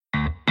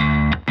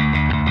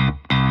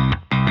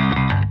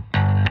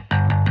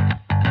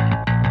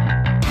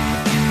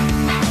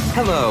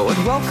Hello,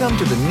 and welcome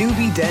to the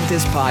Newbie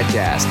Dentist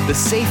Podcast, the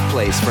safe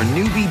place for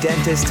newbie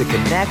dentists to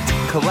connect,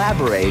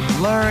 collaborate,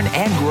 learn,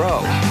 and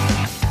grow.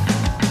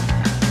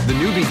 The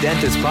Newbie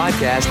Dentist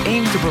Podcast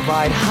aims to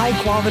provide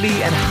high-quality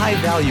and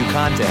high-value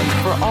content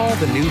for all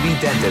the newbie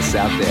dentists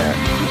out there.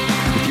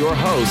 With your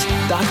host,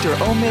 Dr.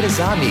 Omid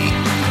Azami.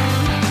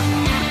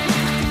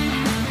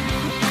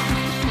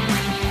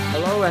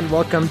 Hello and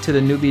welcome to the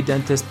Newbie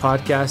Dentist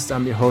Podcast.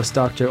 I'm your host,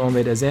 Dr.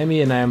 Omid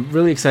Azami, and I am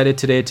really excited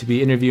today to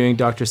be interviewing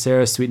Dr.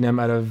 Sarah Sweetnam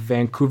out of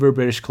Vancouver,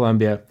 British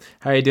Columbia.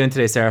 How are you doing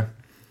today, Sarah?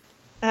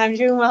 I'm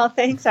doing well,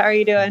 thanks. How are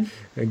you doing?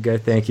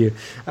 Good, thank you.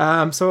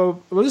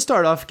 So we'll just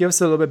start off. Give us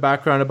a little bit of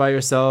background about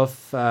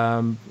yourself,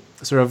 what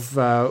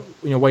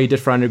you did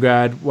for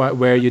undergrad,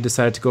 where you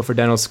decided to go for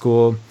dental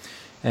school,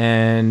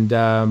 and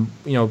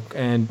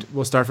and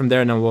we'll start from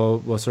there, and then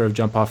we'll sort of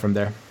jump off from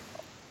there.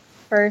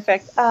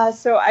 Perfect.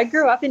 So I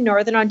grew up in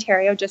Northern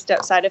Ontario, just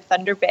outside of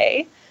Thunder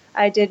Bay.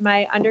 I did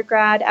my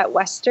undergrad at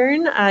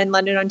Western in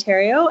London,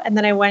 Ontario, and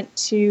then I went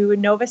to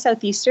Nova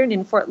Southeastern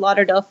in Fort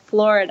Lauderdale,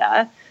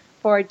 Florida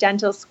for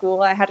dental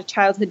school. I had a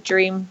childhood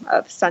dream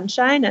of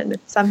sunshine, and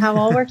it somehow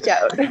all worked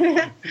out.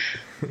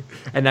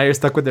 And now you're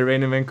stuck with the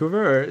rain in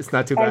Vancouver, or it's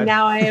not too bad? And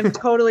now I am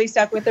totally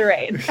stuck with the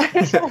rain.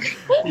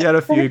 You had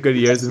a few good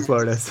years in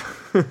Florida.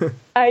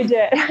 I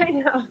did. I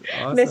know.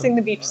 Awesome. Missing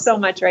the beach so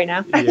much right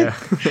now. Yeah.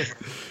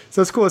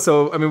 So it's cool.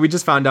 So, we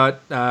just found out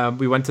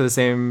we went to the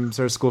same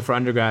sort of school for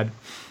undergrad.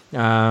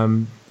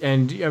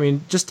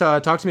 Just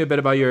talk to me a bit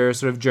about your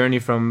sort of journey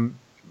from,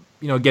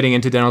 getting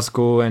into dental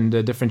school and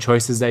the different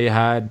choices that you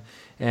had,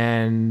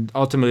 and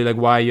ultimately, like,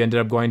 why you ended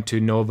up going to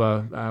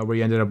Nova, where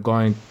you ended up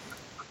going.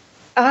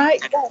 Yeah.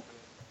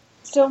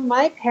 So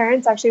my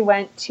parents actually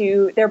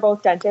they're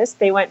both dentists.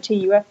 They went to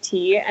U of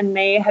T, and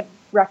they had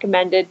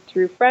recommended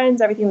through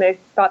friends, everything. They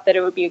thought that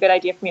it would be a good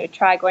idea for me to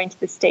try going to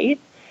the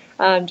States.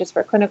 Just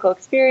for clinical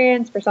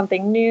experience, for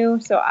something new.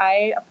 So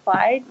I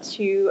applied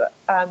to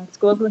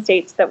schools in the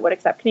States that would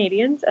accept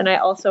Canadians, and I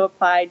also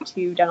applied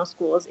to dental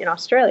schools in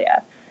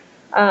Australia.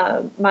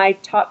 My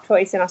top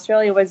choice in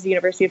Australia was the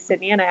University of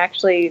Sydney, and I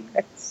actually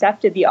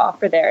accepted the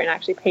offer there and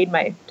actually paid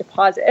my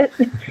deposit.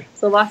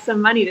 So lost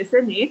some money to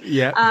Sydney.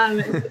 Yeah.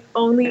 The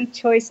only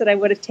choice that I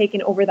would have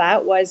taken over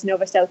that was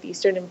Nova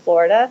Southeastern in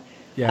Florida.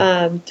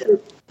 Yeah.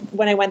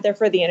 When I went there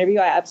for the interview,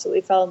 I absolutely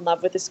fell in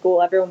love with the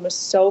school. Everyone was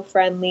so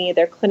friendly.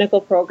 Their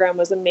clinical program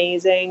was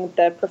amazing.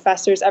 The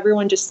professors,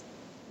 everyone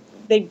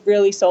they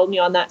really sold me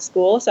on that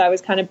school. So I was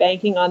kind of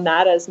banking on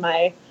that as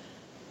that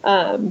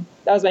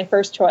was my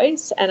first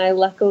choice. And I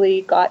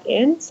luckily got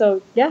in.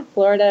 So yeah,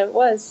 Florida it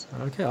was.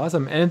 Okay,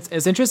 awesome. And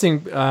it's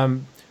interesting.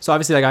 So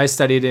obviously, like, I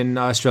studied in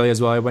Australia as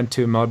well. I went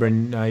to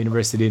Melbourne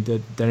University,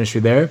 did dentistry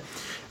there.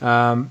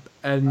 And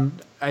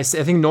I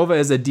think Nova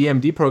is a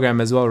DMD program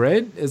as well,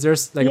 right? Is there a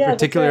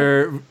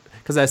particular,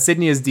 because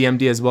Sydney is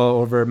DMD as well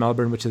over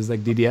Melbourne, which is like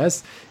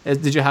DDS.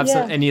 Did you have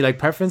any like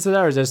preference to that,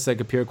 or is it just like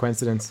a pure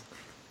coincidence?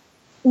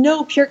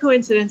 No, pure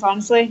coincidence,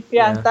 honestly.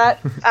 Yeah. That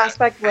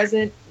aspect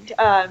wasn't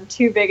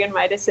too big in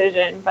my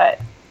decision, but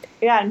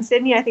yeah, in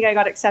Sydney, I think I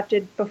got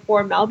accepted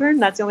before Melbourne.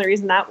 That's the only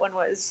reason that one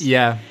was.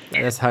 Yeah,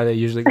 that's how it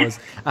usually goes.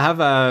 I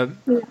have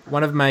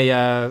one of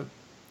my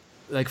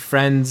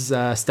friend's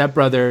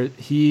stepbrother.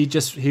 He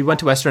went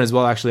to Western as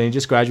well, actually, and he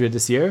just graduated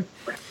this year.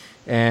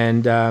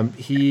 And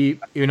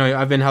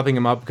I've been helping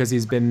him out because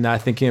he's been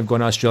thinking of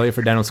going to Australia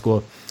for dental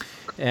school.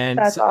 And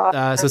that's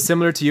awesome. So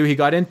similar to you, he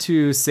got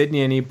into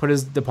Sydney and he put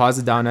his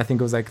deposit down. I think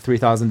it was like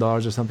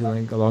 $3,000 or something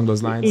like along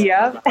those lines.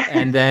 Yeah.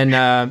 And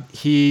then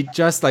he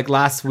just like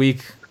last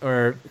week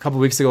or a couple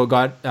of weeks ago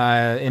got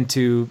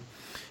into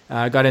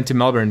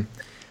Melbourne.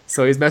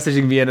 So he's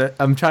messaging me, and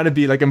I'm trying to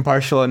be like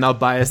impartial and not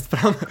biased,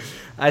 but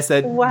I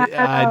said,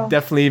 wow.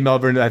 Definitely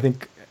Melbourne. I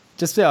think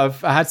I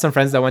had some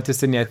friends that went to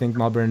Sydney. I think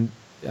Melbourne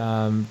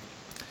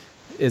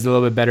is a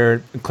little bit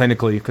better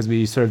clinically because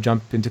we sort of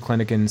jump into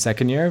clinic in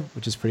second year,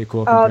 which is pretty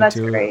cool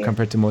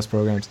compared to most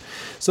programs.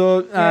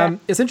 So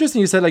It's interesting.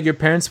 You said like your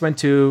parents went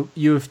to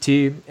U of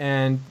T,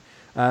 and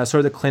sort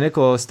of the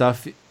clinical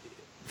stuff,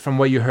 from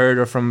what you heard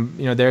or from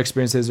their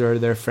experiences or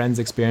their friends'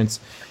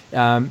 experience,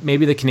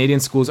 maybe the Canadian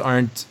schools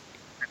aren't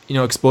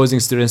exposing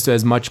students to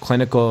as much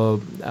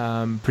clinical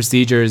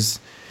procedures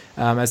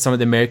as some of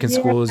the American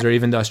schools or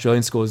even the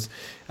Australian schools.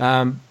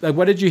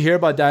 What did you hear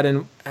about that,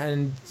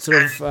 and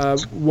sort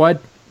of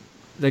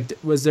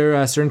was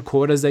there certain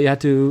quotas that you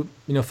had to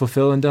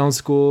fulfill in dental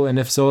school, and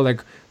if so,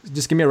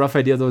 just give me a rough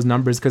idea of those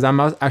numbers, because I'm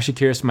actually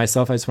curious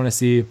myself. I just want to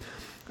see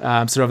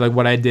sort of like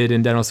what I did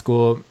in dental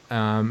school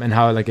and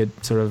how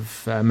it sort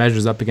of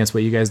measures up against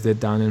what you guys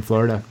did down in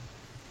Florida.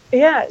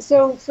 Yeah,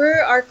 so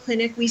for our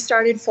clinic, we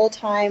started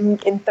full-time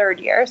in third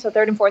year. So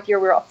third and fourth year,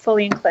 we were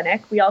fully in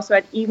clinic. We also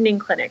had evening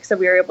clinics that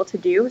we were able to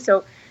do.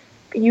 So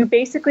you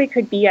basically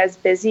could be as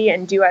busy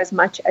and do as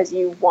much as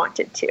you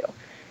wanted to.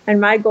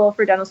 And my goal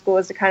for dental school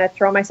was to kind of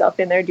throw myself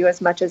in there, do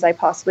as much as I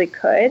possibly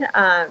could.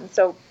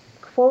 So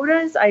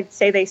quotas, I'd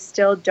say they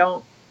still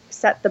don't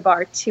set the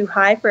bar too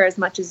high for as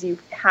much as you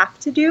have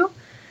to do.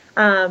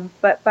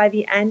 But by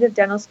the end of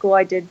dental school,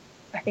 I did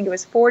I think it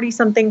was 40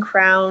 something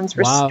crowns.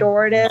 Wow,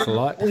 restorative. that's a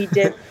lot. We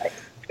did.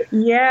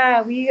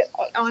 Yeah, we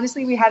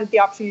had the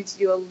opportunity to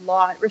do a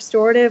lot.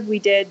 Restorative, we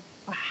did,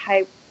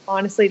 I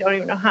honestly don't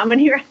even know how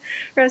many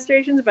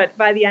restorations, but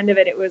by the end of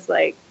it, it was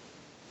like,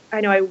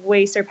 I know I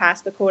way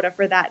surpassed the quota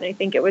for that. And I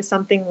think it was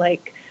something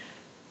like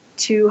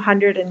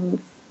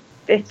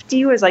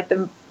 250 was like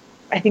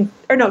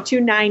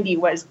 290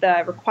 was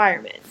the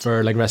requirement.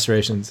 For like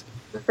restorations.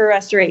 For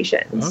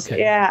restorations.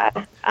 Okay. Yeah.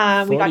 40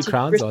 we got to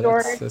crowns,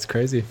 restore. That's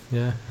crazy.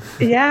 Yeah.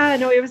 Yeah,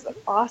 no, it was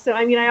awesome.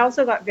 I mean, I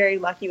also got very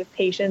lucky with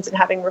patients and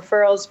having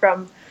referrals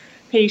from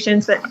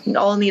patients that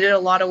all needed a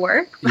lot of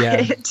work.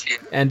 Yeah.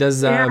 And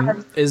does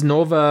is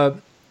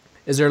Nova,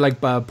 is there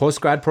like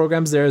post-grad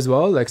programs there as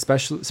well, like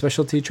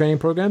specialty training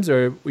programs,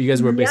 or you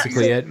guys were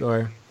basically it,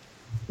 or?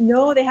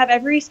 No, they have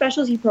every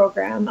specialty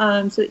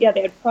program. So yeah,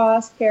 they had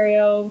pros,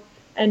 perio,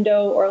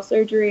 endo, oral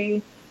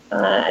surgery,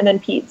 and then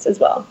peds as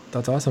well.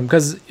 That's awesome,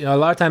 because a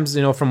lot of times,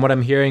 from what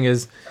I'm hearing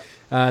is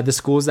the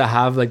schools that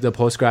have like the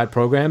post-grad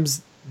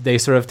programs, they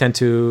sort of tend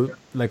to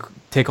like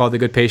take all the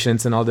good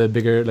patients and all the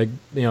bigger like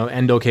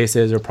endo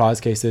cases or pros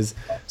cases.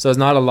 So there's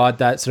not a lot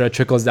that sort of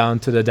trickles down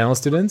to the dental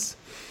students.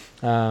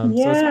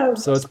 So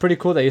it's pretty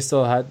cool that you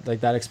still had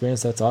like that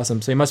experience. That's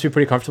awesome. So you must be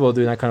pretty comfortable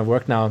doing that kind of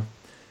work now.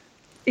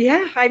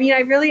 Yeah, I mean,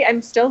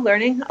 I'm still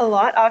learning a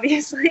lot,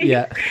 obviously.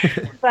 Yeah.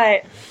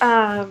 but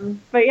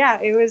yeah,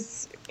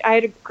 I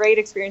had a great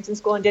experience in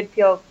school and did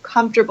feel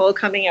comfortable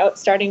coming out,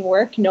 starting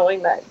work,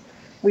 knowing that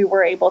we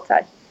were able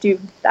to do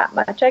that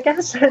much, I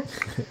guess.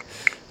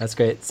 That's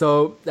great.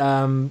 So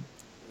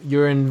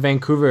you're in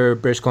Vancouver,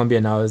 British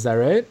Columbia now, is that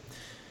right?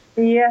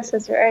 Yes,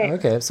 that's right.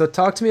 Okay, so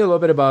talk to me a little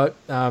bit about,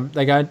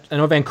 like I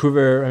know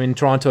Vancouver, I mean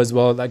Toronto as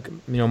well, like,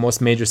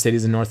 most major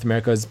cities in North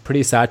America is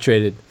pretty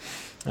saturated.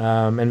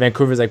 And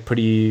Vancouver is like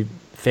pretty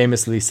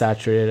famously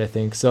saturated, I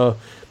think. So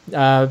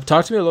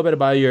talk to me a little bit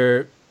about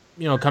your,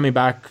 coming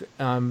back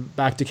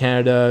to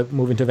Canada,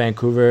 moving to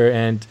Vancouver,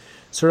 and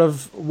sort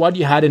of what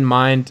you had in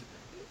mind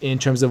in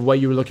terms of what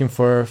you were looking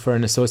for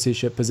an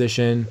associateship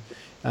position.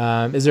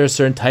 Is there a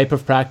certain type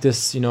of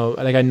practice,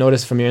 like I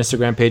noticed from your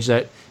Instagram page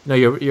that,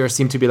 you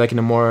seem to be like in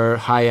a more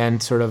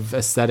high-end sort of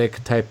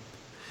aesthetic type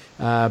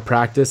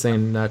practice,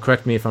 and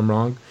correct me if I'm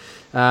wrong.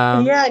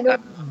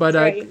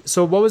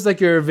 So what was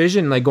like your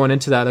vision, like going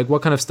into that? Like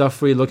what kind of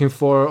stuff were you looking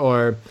for,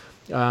 or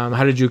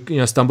how did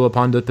you, stumble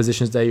upon the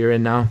positions that you're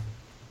in now?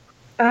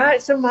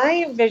 So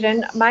my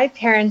vision, my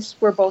parents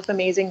were both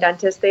amazing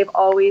dentists. They've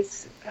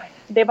always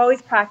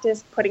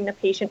practiced putting the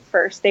patient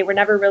first. They were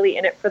never really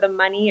in it for the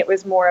money. It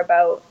was more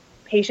about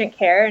patient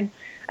care. And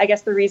I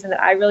guess the reason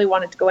that I really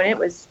wanted to go in it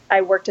was I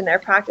worked in their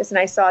practice and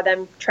I saw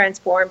them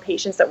transform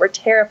patients that were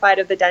terrified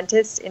of the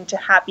dentist into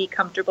happy,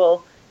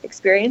 comfortable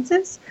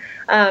experiences.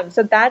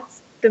 So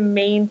that's the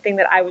main thing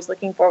that I was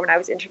looking for when I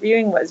was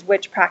interviewing, was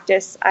which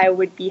practice I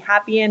would be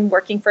happy in,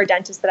 working for a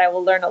dentist that I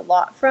will learn a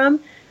lot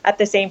from, at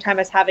the same time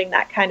as having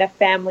that kind of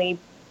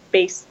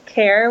family-based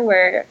care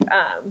where,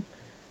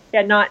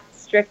 not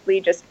strictly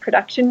just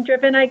production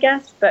driven, I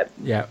guess, but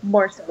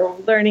more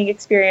so learning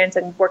experience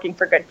and working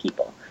for good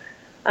people.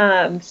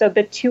 So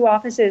the two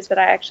offices that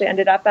I actually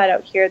ended up at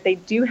out here, they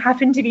do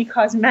happen to be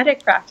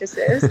cosmetic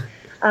practices.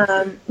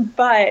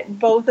 But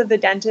both of the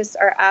dentists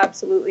are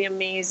absolutely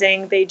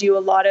amazing. They do a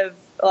lot of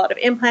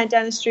implant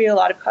dentistry, a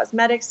lot of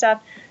cosmetic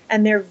stuff,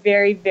 and they're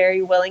very,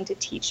 very willing to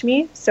teach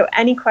me. So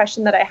any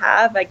question that I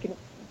have,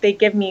 they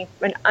give me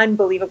an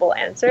unbelievable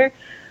answer.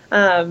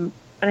 And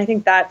I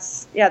think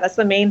that's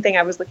the main thing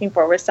I was looking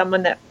for, was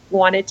someone that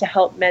wanted to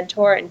help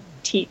mentor and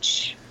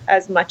teach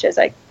as much as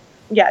I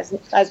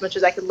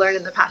could learn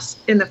in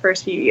the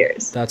first few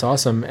years. That's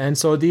awesome. And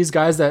so these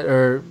guys that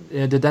are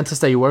the dentists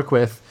that you work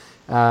with,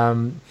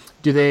 do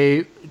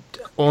they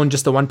own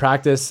just the one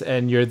practice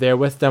and you're there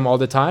with them all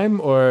the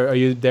time, or are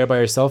you there by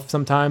yourself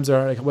sometimes,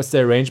 or like, what's the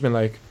arrangement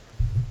like?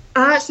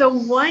 So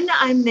one,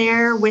 I'm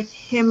there with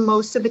him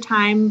most of the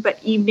time, but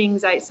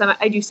evenings, I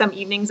do some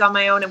evenings on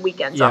my own and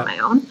weekends on my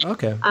own.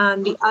 Okay.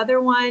 The other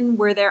one,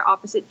 we're there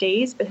opposite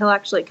days, but he'll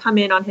actually come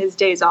in on his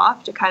days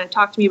off to kind of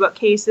talk to me about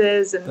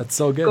cases and that's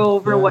so good. Go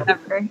over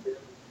whatever.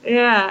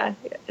 Yeah,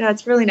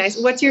 it's really nice.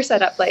 What's your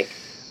setup like?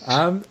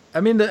 I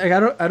mean, I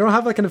don't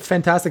have like a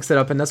fantastic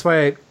setup, and that's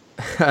why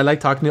I like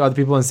talking to other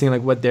people and seeing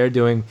like what they're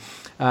doing.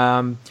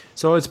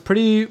 So it's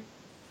pretty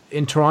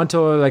in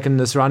Toronto, like in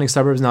the surrounding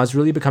suburbs now, it's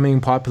really becoming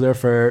popular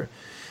for,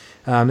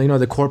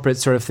 the corporate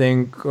sort of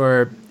thing,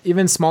 or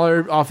even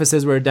smaller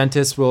offices where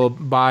dentists will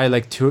buy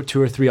like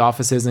two or three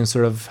offices and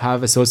sort of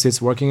have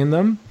associates working in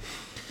them.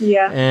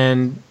 Yeah.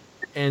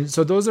 And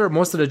so those are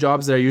most of the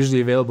jobs that are usually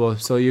available.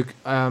 So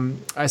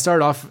I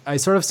sort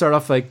of start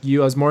off like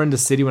you. I was more in the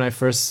city when I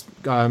first,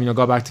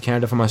 got back to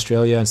Canada from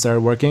Australia and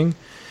started working.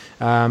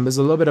 There's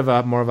a little bit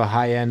of more of a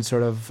high end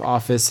sort of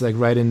office, like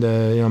right in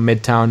the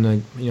midtown,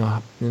 like,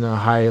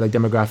 high like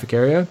demographic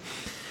area.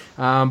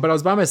 But I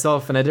was by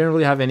myself and I didn't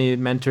really have any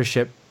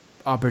mentorship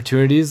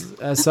opportunities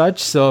as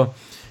such. So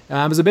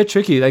it was a bit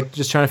tricky, like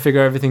just trying to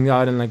figure everything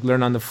out and like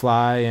learn on the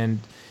fly and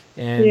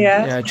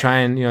try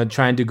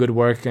and do good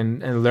work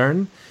and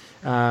learn.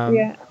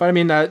 But I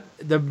mean,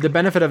 the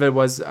benefit of it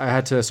was I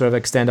had to sort of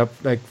like stand up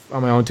like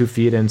on my own 2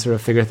 feet and sort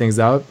of figure things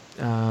out.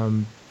 But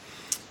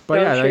so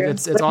yeah, true. like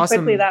it's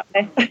awesome. That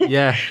way.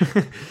 Yeah,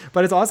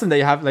 but it's awesome that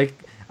you have like.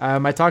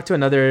 I talked to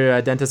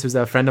another dentist who's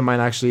a friend of mine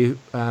actually,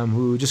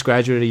 who just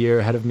graduated a year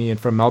ahead of me and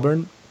from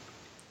Melbourne.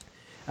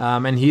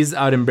 And he's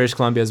out in British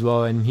Columbia as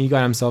well, and he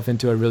got himself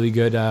into a really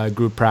good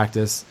group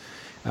practice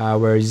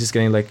where he's just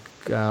getting like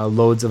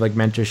loads of like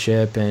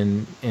mentorship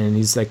and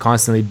he's like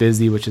constantly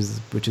busy, which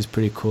is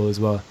pretty cool as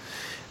well.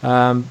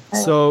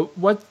 So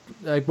what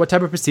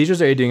type of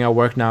procedures are you doing at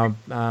work now?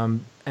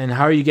 And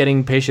how are you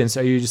getting patients?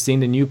 Are you just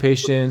seeing the new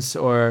patients,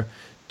 or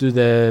do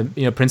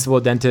the principal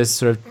dentist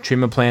sort of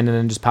treatment plan and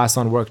then just pass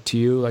on work to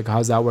you? Like,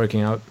 how's that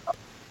working out?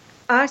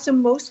 So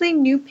mostly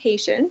new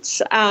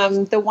patients.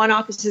 The one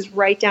office is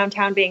right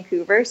downtown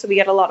Vancouver, so we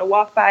get a lot of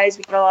walk-bys.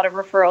 We get a lot of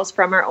referrals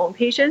from our own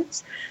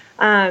patients.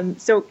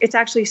 So it's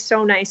actually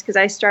so nice because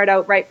I start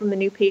out right from the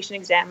new patient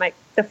exam.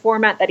 The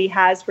format that he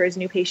has for his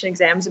new patient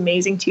exam is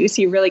amazing too.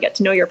 So you really get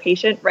to know your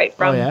patient right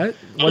from. Oh yeah,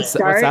 what's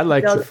that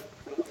like?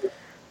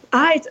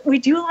 We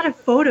do a lot of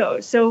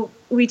photos. So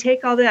we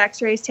take all the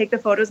x-rays, take the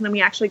photos, and then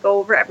we actually go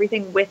over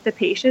everything with the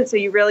patient. So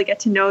you really get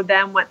to know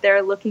them, what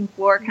they're looking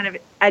for, kind of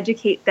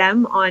educate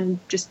them on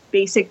just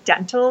basic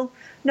dental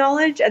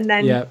knowledge. And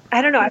then,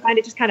 I don't know, I find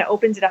it just kind of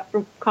opens it up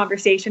for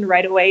conversation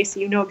right away.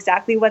 So you know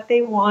exactly what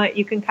they want.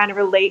 You can kind of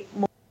relate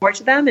more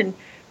to them and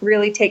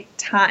really take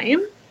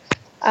time.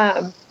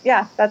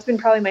 That's been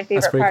probably my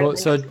favorite part. Cool.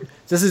 So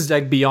this is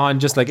like beyond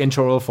just like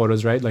intraoral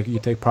photos, right? Like you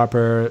take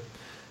proper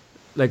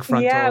like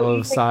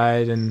frontal,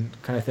 side and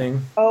kind of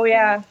thing. Oh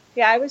yeah.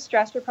 Yeah, I was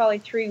stressed for probably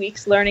 3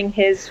 weeks learning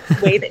his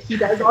way that he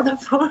does all the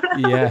photos.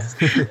 Yeah.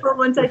 But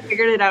once I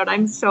figured it out,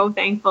 I'm so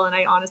thankful, and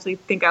I honestly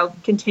think I'll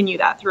continue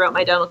that throughout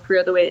my dental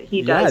career the way that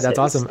he does. Yeah, that's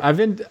awesome. I've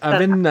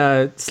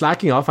been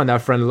slacking off on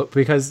that front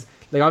because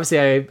like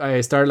obviously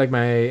I started like my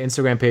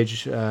Instagram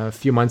page a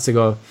few months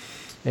ago,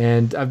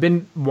 and I've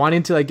been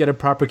wanting to like get a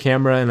proper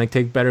camera and like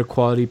take better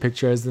quality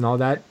pictures and all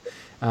that.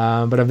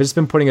 But I've just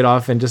been putting it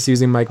off and just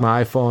using like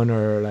my iPhone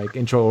or like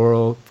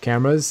intraoral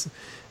cameras.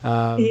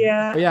 But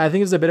I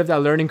think it's a bit of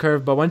that learning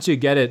curve. But once you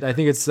get it, I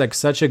think it's like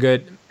such a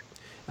good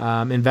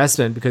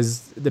investment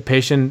because the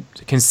patient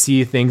can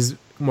see things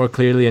more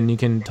clearly and you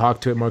can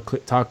talk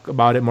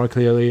about it more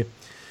clearly.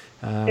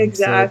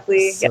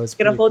 Exactly. So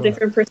get a whole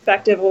different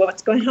perspective of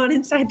what's going on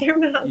inside their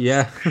mouth.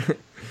 Yeah.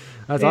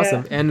 That's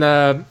awesome.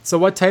 And so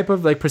what type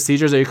of like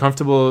procedures are you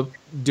comfortable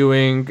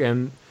doing,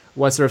 and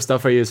what sort of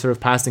stuff are you sort of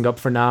passing up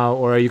for now,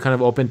 or are you kind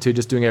of open to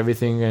just doing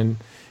everything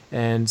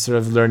and sort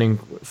of learning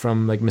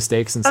from like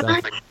mistakes and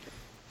stuff?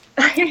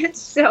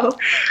 So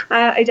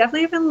I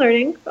definitely have been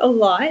learning a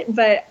lot,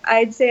 but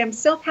I'd say I'm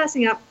still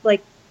passing up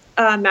like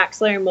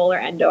maxillary and molar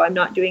endo. I'm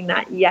not doing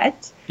that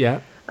yet.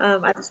 Yeah.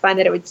 I just find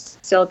that it would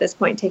still at this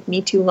point take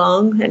me too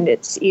long, and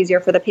it's easier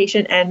for the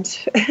patient and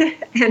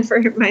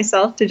for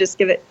myself to just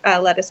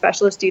let a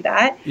specialist do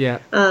that. Yeah.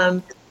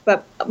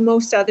 But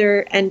most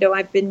other endo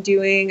I've been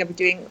doing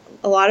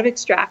a lot of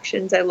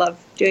extractions. I love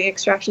doing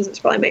extractions. It's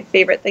probably my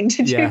favorite thing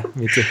to do. Yeah,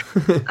 me too.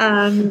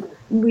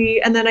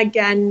 And then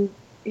again,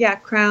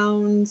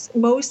 crowns,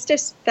 most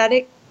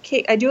aesthetic.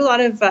 I do a lot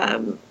of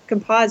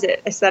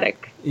composite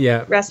aesthetic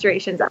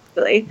restorations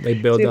actually. They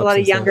build we have up a lot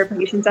of younger stuff.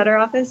 patients at our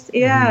office.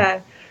 Yeah.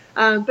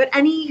 Mm-hmm. But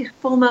any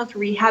full mouth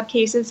rehab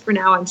cases for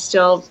now, I'm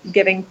still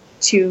giving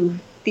to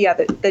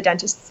the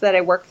dentists that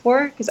I work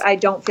for because I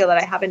don't feel that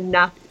I have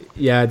enough.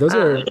 Yeah, those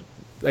are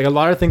like a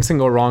lot of things can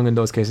go wrong in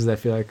those cases. I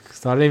feel like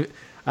so I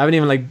haven't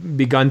even like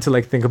begun to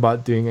like think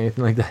about doing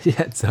anything like that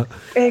yet. So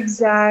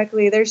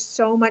exactly, there's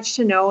so much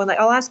to know, and like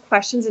I'll ask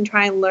questions and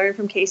try and learn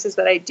from cases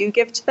that I do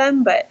give to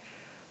them, but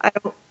I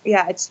don't.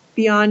 Yeah, it's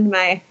beyond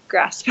my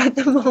grasp at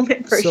the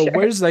moment. So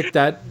where's like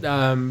that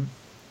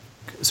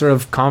sort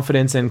of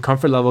confidence and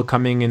comfort level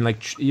coming in,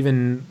 like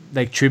even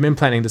like treatment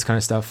planning, this kind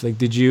of stuff? Like,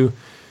 did you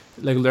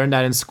like learn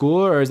that in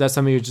school, or is that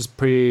something you're just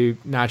pretty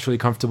naturally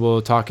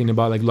comfortable talking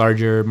about, like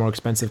larger, more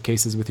expensive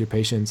cases with your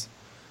patients?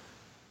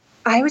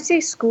 I would say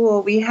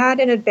school. We had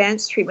an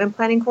advanced treatment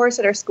planning course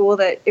at our school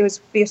that it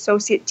was the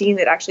associate dean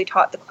that actually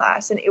taught the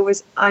class, and it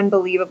was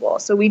unbelievable.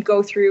 So we'd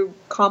go through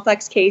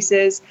complex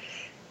cases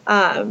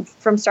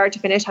from start to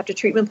finish, have to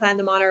treatment plan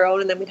them on our own,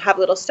 and then we'd have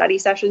little study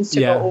sessions to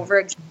go over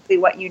exactly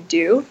what you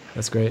do.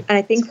 That's great. And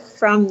I think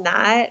from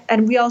that,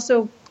 and we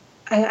also,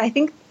 I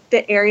think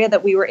the area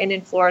that we were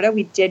in Florida,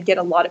 we did get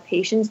a lot of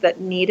patients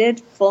that needed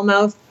full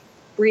mouth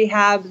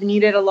rehab,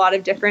 needed a lot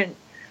of different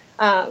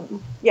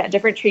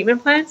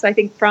treatment plans. So I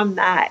think from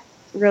that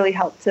really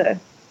helped to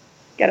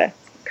get a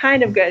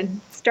kind of good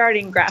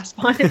starting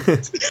grasp on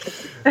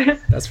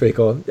it. That's pretty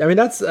cool. I mean,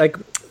 that's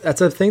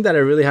a thing that I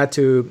really had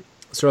to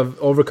sort of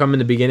overcome in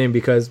the beginning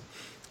because,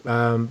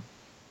 I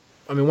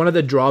mean, one of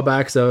the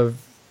drawbacks of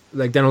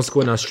like dental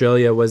school in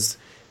Australia was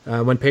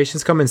when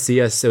patients come and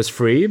see us, it was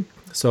free.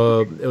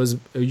 So it was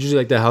usually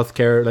like the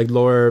healthcare, like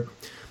lower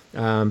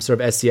sort of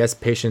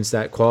SCS patients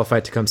that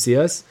qualified to come see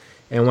us.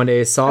 And when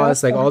they saw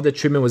us, like all the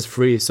treatment was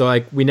free. So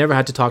like we never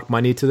had to talk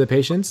money to the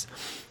patients.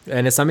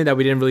 And it's something that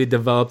we didn't really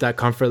develop that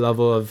comfort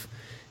level of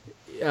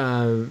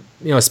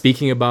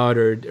speaking about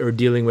or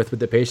dealing with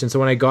the patient. So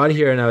when I got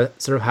here and I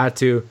sort of had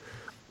to,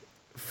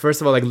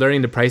 first of all, like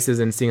learning the prices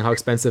and seeing how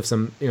expensive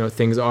some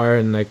things are,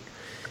 and like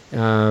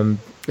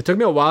it took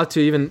me a while to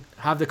even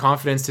have the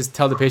confidence to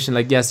tell the patient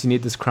like, yes, you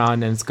need this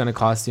crown and it's going to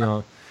cost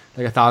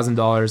like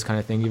 $1,000 kind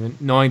of thing, even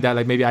knowing that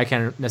like maybe I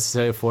can't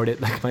necessarily afford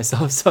it like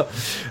myself. So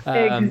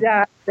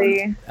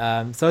exactly.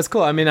 So it's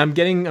cool. I mean, I'm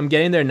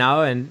getting there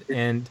now,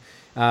 and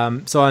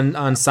so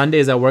on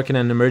Sundays I work in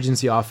an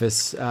emergency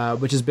office,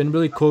 which has been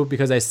really cool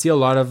because I see a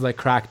lot of like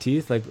cracked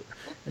teeth, like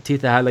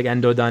teeth that had like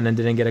endo done and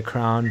didn't get a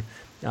crown,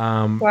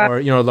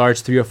 or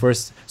large 3 or 4.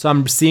 So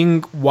I'm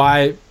seeing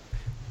why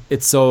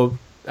it's so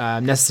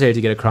necessary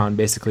to get a crown,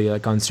 basically,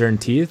 like on certain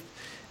teeth.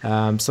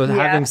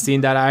 Having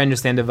seen that, I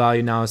understand the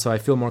value now, so I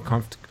feel more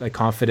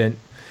confident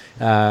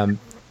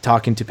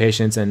talking to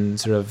patients and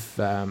sort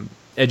of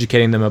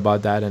educating them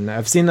about that. And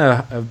I've seen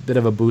a bit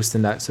of a boost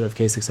in that sort of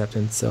case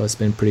acceptance, so it's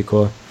been pretty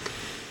cool.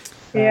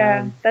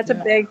 Yeah, that's a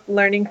big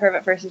learning curve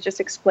at first, is just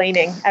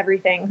explaining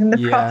everything in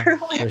the proper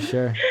way. For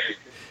sure.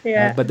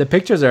 Yeah, but the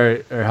pictures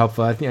are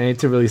helpful. I think I need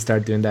to really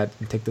start doing that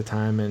and take the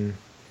time and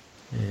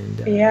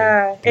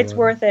it's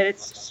worth it.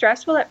 It's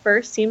stressful at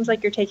first. Seems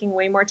like you're taking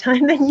way more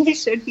time than you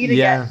should be to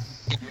get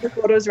the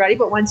photos ready.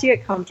 But once you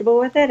get comfortable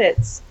with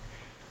it,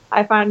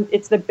 I find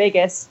it's the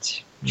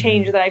biggest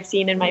change that I've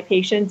seen in my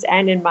patients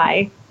and in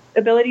my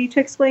ability to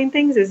explain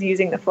things is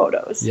using the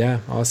photos. Yeah,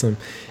 awesome.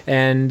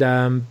 And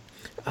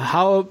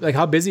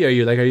how busy are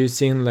you? Like, are you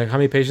seeing how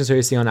many patients are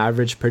you seeing on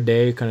average per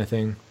day, kind of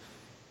thing?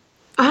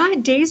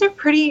 Days are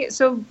pretty.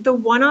 So the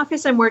one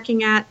office I'm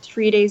working at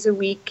 3 days a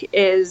week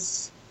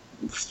is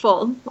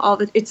full.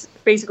 It's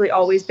basically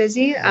always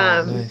busy.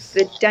 Nice.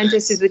 The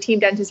dentist is the team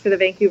dentist for the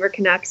Vancouver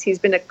Canucks. He's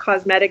been a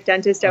cosmetic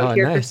dentist out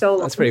here for so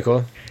long. That's pretty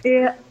cool.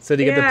 Yeah. So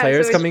do you get the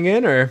players coming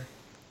in, or?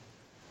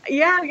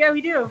 Yeah,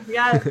 we do.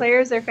 Yeah, the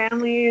players, their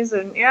families,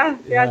 and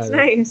it's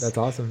nice. That's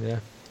awesome. Yeah.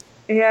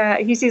 Yeah,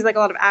 he sees like a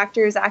lot of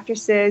actors,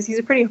 actresses. He's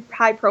a pretty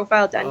high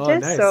profile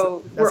dentist. Nice.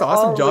 So that's an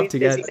awesome job to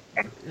get.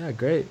 There. Yeah,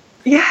 great.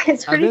 Yeah,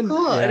 it's pretty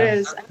cool. It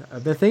is.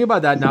 I've been thinking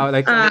about that now.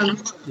 Like, I'm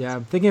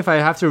thinking if I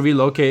have to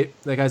relocate,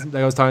 like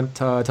I was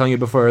telling you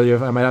before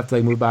earlier, I might have to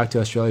like move back to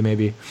Australia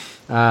maybe.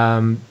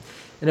 And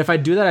if I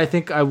do that, I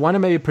think I want to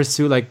maybe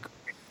pursue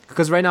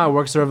because right now I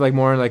work sort of like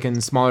more like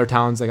in smaller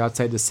towns, like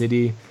outside the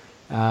city.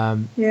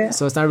 So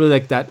it's not really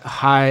like that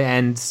high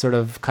end sort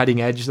of cutting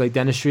edge like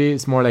dentistry.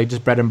 It's more like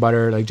just bread and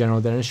butter, like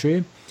general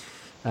dentistry.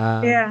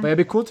 But it'd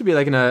be cool to be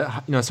like in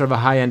a sort of a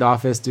high end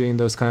office doing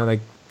those kind of like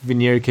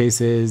veneer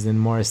cases and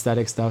more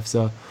aesthetic stuff.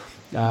 So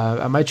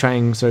I might try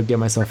and sort of get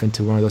myself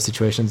into one of those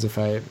situations if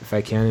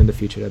I can in the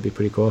future. That'd be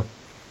pretty cool.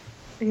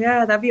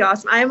 Yeah, that'd be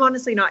awesome. I'm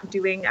honestly not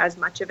doing as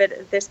much of it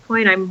at this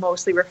point. I'm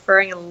mostly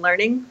referring and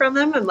learning from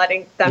them and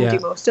letting them do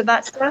most of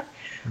that stuff.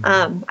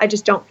 I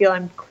just don't feel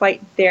I'm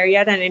quite there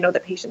yet. And I know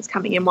the patients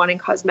coming in wanting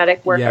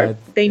cosmetic work,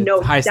 they know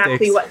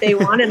exactly what they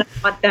want, and I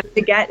want them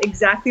to get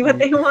exactly what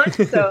they want.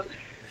 So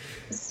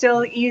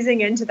still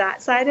easing into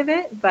that side of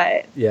it,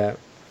 but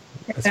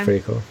that's pretty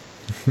cool.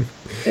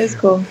 It is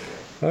cool.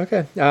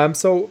 Okay.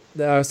 So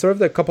sort of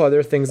the couple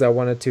other things I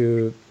wanted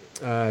to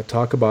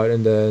talk about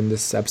in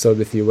this episode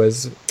with you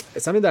was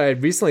something that I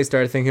recently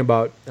started thinking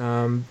about,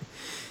 and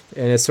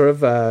it's sort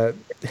of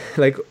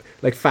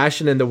like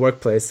fashion in the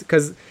workplace,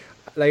 because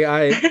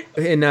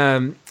in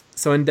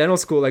dental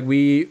school,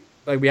 we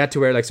had to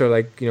wear like sort of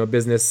like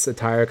business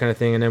attire kind of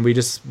thing, and then we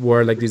just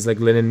wore like these like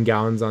linen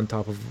gowns on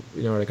top of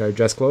like our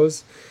dress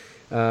clothes.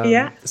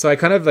 So I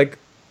kind of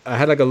I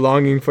had like a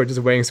longing for just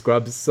wearing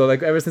scrubs. So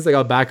like ever since I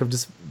got back, I've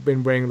just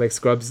been wearing like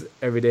scrubs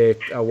every day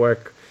at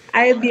work.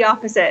 I have the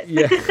opposite.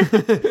 Yeah.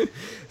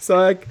 So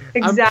like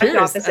exact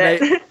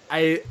opposite.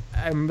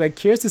 I'm like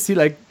curious to see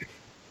do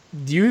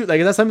you is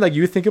that something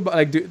you think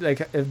about do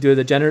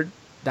the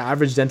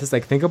average dentist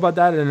think about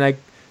that, and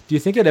do you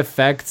think it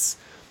affects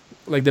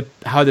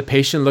how the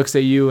patient looks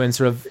at you and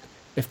sort of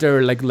if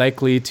they're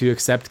likely to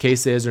accept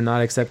cases or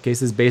not accept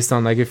cases based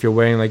on if you're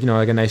wearing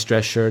a nice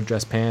dress shirt,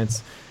 dress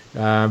pants,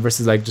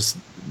 versus just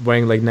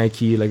wearing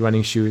Nike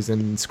running shoes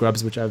and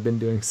scrubs, which I've been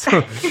doing.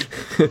 So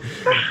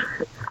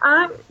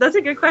that's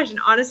a good question.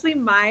 Honestly,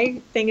 my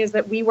thing is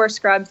that we wore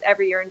scrubs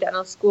every year in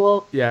dental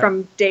school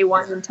from day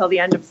one until the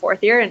end of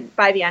 4th year, and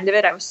by the end of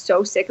it, I was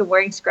so sick of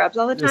wearing scrubs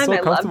all the time. So I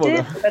loved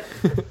it.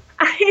 But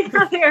I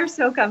know they are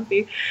so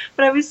comfy,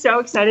 but I was so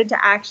excited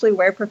to actually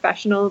wear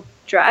professional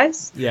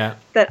dress.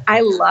 That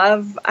I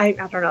love. I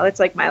don't know. It's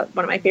one of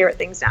my favorite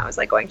things now is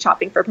going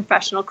shopping for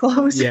professional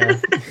clothes.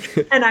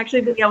 And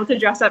actually being able to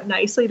dress up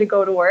nicely to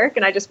go to work.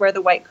 And I just wear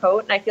the white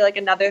coat. And I feel like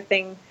another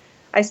thing,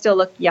 I still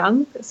look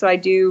young, so I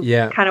do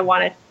kind of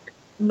want to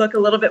look a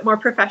little bit more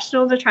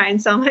professional to try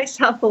and sell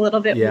myself a little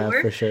bit more.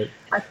 Yeah, for sure.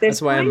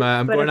 That's why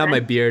I'm growing out my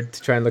beard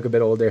to try and look a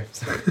bit older.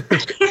 So.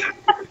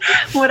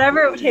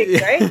 Whatever it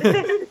takes,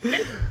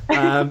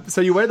 right?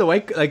 So you wear the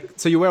white,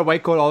 so you wear a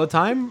white coat all the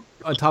time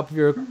on top of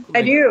your.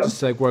 I do.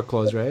 Just work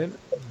clothes, right?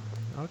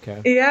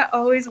 Okay. Yeah,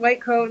 always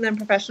white coat and then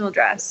professional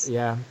dress.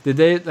 Yeah. Did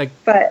they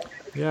But.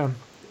 Yeah,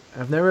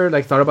 I've never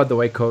thought about the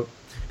white coat.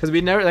 because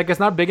we never, like, it's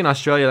not big in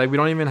Australia. Like, we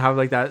don't even have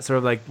like that sort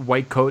of like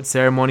white coat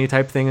ceremony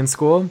type thing in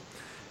school.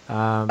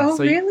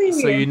 Really?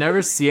 So you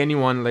never see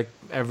anyone like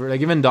ever,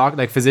 like even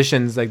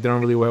physicians, like they don't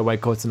really wear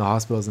white coats in the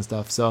hospitals and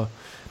stuff. So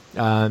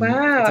Wow.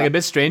 it's like a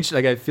bit strange.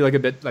 Like I feel like a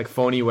bit like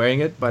phony wearing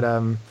it, but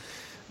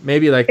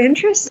maybe like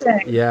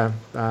Interesting. yeah.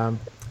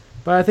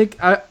 But I think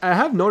I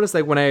have noticed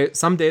like when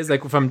some days,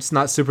 like if I'm just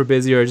not super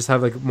busy or just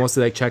have like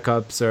mostly like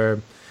checkups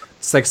or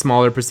just like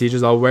smaller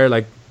procedures, I'll wear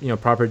like, you know,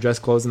 proper dress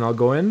clothes and I'll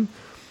go in.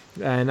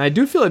 And I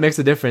do feel it makes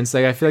a difference.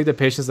 Like I feel like the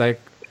patients like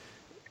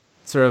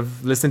sort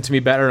of listen to me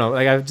better. No,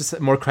 like I'm just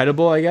more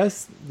credible, I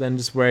guess, than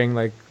just wearing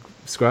like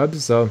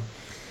scrubs. So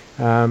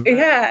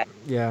Yeah.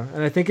 yeah.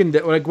 And I think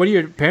like, what do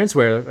your parents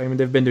wear? I mean,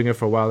 they've been doing it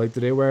for a while. Like, do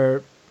they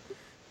wear?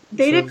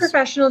 They did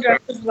professional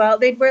dress as well.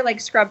 They'd wear like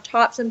scrub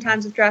tops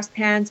sometimes with dress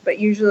pants, but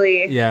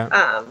usually,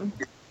 Yeah.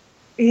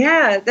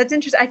 Yeah, that's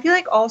interesting. I feel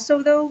like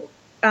also though,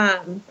 I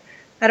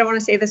don't want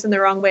to say this in the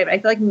wrong way, but I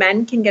feel like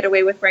men can get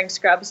away with wearing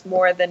scrubs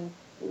more than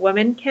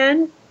women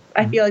can.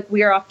 I feel like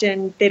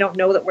they don't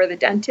know that we're the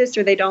dentist,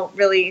 or they don't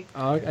really.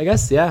 I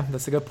guess, yeah,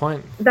 that's a good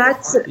point.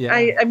 That's, Yeah.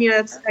 I mean,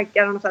 that's, I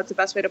don't know if that's the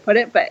best way to put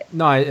it, but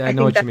No, I know think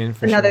what you mean.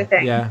 For another sure.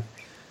 thing. Yeah.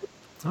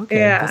 Okay,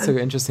 Yeah. that's an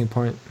interesting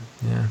point.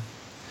 Yeah.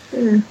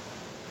 Mm.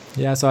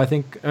 Yeah, so I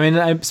think, I mean,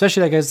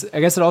 especially, I guess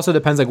it also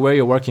depends like where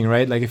you're working,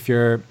 right? Like if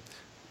you're,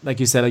 like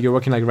you said, like you're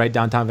working like right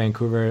downtown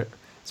Vancouver,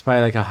 it's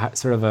probably like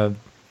sort of a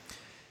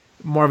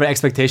more of an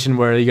expectation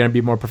where you're gonna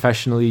be more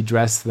professionally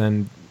dressed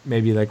than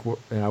maybe like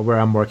where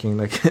I'm working,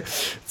 like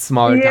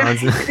smaller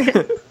towns.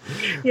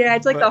 Yeah,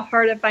 it's like the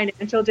heart of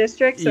financial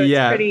district, so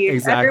it's pretty.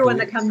 Exactly. Everyone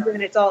that comes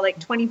in, it's all like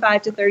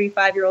 25 to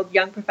 35-year-old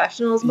young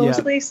professionals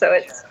mostly. So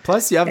it's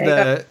plus you have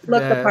the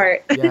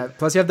part. Yeah.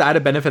 Plus you have the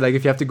added benefit, like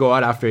if you have to go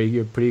out after,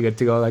 you're pretty good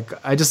to go. Like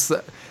I just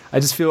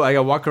feel like I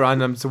walk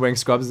around, I'm just wearing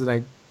scrubs and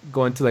I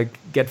go into like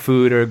get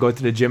food or go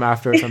to the gym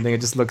after or something.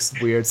 It just looks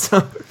weird.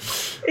 So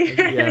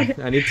yeah,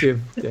 I need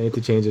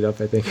to change it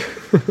up, I think.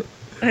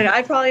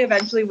 I probably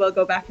eventually will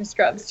go back to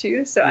scrubs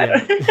too. So I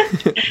don't.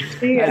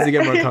 Yeah. As you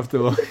get more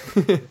comfortable.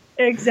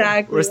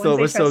 Exactly.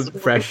 We're still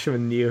fresh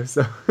and new,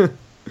 so.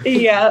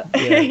 Yeah.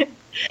 Yeah.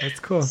 That's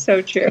cool.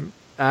 So true.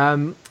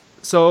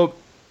 So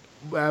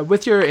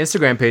with your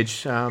Instagram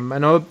page, I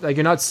know like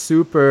you're not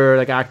super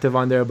like active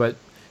on there, but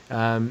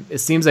it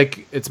seems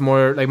like it's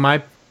more like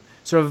my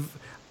sort of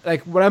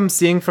like what I'm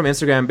seeing from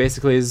Instagram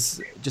basically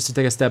is, just to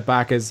take a step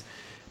back, is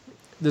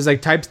there's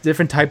like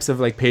different types of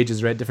like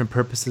pages, right? Different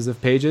purposes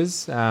of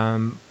pages.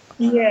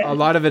 Yeah. A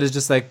lot of it is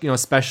just like, you know,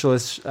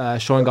 specialists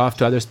showing off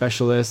to other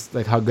specialists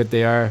like how good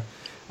they are.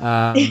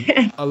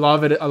 A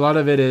lot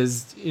of it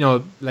is, you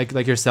know,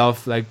 like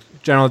yourself, like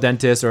general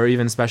dentists or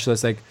even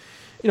specialists, like,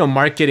 you know,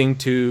 marketing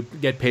to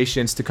get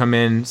patients to come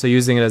in. So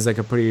using it as like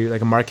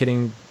a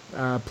marketing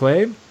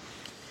play.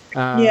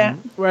 Yeah.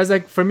 Whereas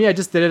like for me, I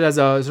just did it as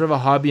a sort of a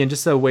hobby and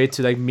just a way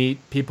to like meet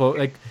people.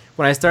 Like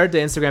when I started the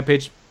Instagram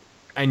page,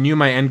 I knew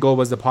my end goal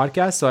was the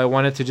podcast, so I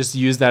wanted to just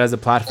use that as a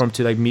platform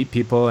to like meet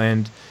people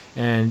and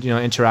you know,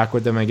 interact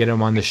with them and get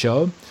them on the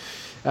show.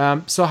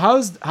 So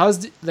how's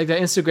like the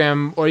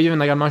Instagram, or even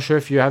like, I'm not sure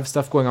if you have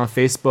stuff going on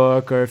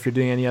Facebook or if you're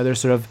doing any other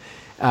sort of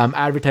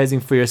advertising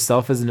for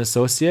yourself as an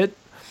associate.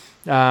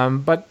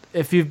 But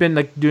if you've been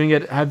like doing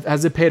it,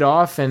 has it paid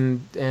off?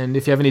 And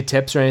if you have any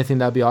tips or anything,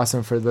 that'd be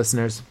awesome for the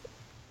listeners.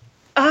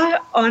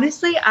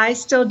 Honestly, I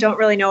still don't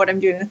really know what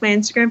I'm doing with my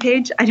Instagram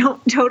page. I don't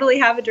totally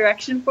have a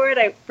direction for it.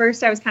 I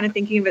was kind of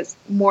thinking of it as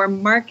more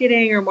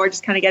marketing or more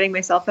just kind of getting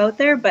myself out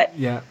there, but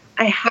yeah,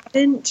 I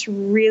haven't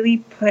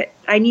really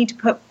I need to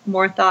put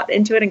more thought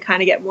into it and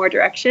kind of get more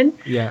direction.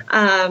 Yeah.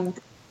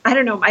 I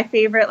don't know,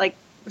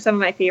 some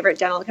of my favorite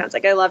dental accounts,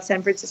 like I love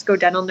San Francisco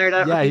Dental Nerd. I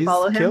don't know if you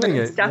follow him. Killing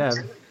it.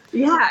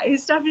 Yeah,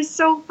 his stuff is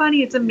so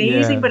funny. It's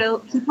amazing, but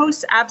he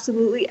posts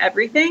absolutely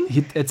everything.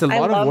 It's a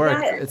lot of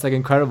work. It's like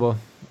incredible.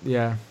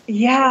 Yeah.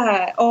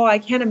 Yeah. Oh, I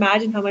can't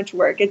imagine how much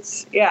work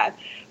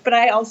but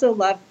I also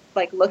love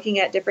like looking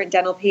at different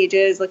dental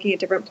pages, looking at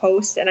different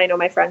posts. And I know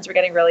my friends were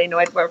getting really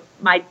annoyed where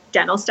my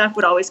dental stuff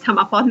would always come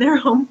up on their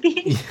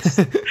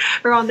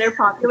homepage or on their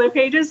popular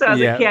pages. So I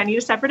was like, okay, I need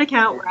a separate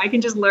account where I can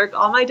just lurk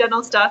all my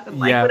dental stuff and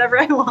like whatever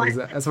I want.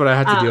 Exactly. That's what I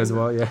had to do as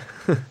well. Yeah.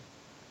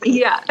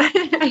 Yeah.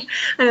 I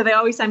know they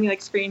always send me like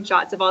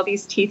screenshots of all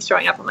these teeth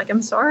showing up. I'm like,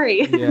 I'm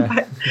sorry. Yeah.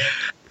 But,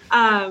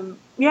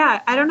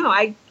 yeah, I don't know.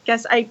 I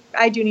guess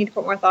I do need to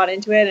put more thought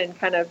into it and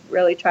kind of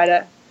really try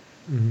to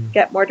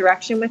get more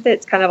direction with it.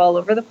 It's kind of all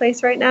over the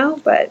place right now,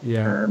 but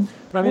yeah.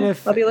 But I mean,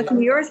 I'll be looking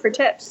to yours for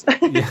tips.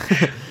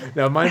 Yeah.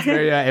 No, mine's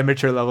very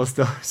immature level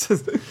still.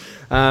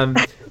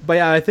 But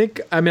yeah, I've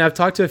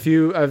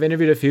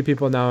interviewed a few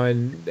people now,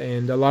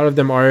 and a lot of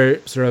them are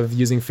sort of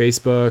using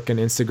Facebook and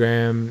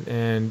Instagram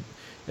and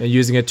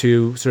using it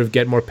to sort of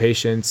get more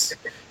patients.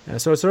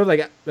 So it's sort of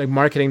like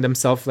marketing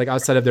themselves like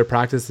outside of their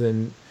practice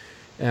and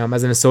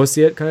as an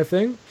associate kind of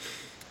thing.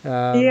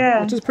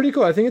 Which is pretty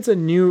cool. I think it's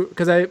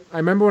because I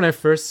remember when I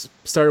first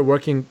started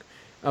working,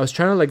 I was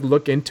trying to like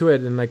look into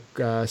it and like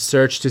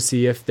search to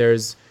see if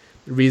there's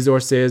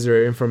resources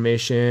or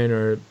information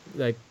or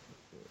like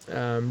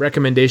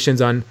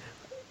recommendations on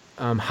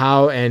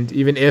how and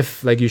even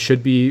if like you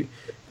should be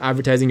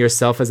advertising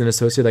yourself as an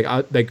associate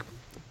like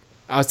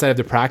outside of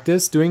the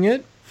practice doing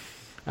it.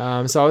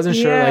 So I wasn't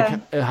sure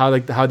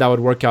like how that would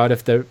work out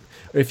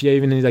if you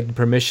even need like the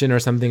permission or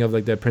something of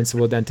like the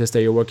principal dentist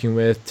that you're working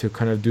with to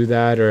kind of do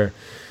that or.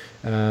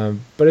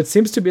 But it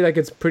seems to be like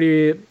it's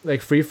pretty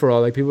like free for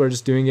all. Like people are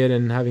just doing it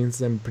and having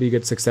some pretty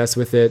good success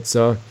with it.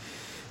 So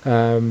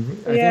I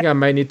think I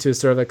might need to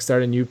sort of like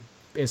start a new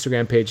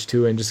Instagram page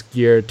too and just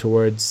gear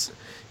towards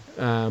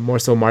more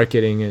so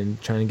marketing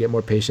and trying to get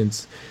more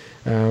patients.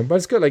 But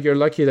it's good. Like you're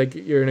lucky. Like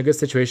you're in a good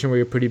situation where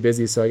you're pretty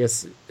busy. So I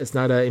guess it's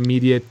not an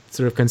immediate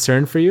sort of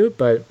concern for you,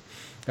 but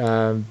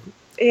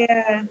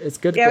it's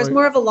good. Yeah, it was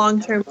more of a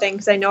long-term thing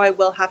because I know I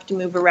will have to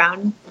move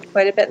around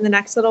quite a bit in the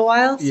next little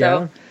while.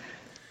 So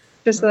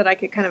just so that I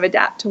could kind of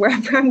adapt to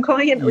wherever I'm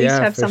going and at least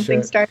have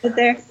something started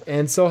there.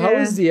 And so how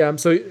is the,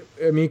 so,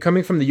 I mean,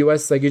 coming from the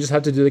US, like you just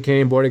have to do the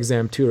Canadian board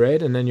exam too,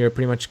 right? And then you're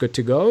pretty much good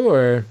to go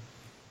or?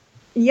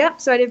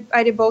 Yep. So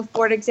I did both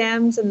board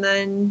exams and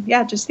then,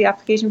 just the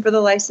application for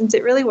the license.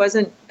 It really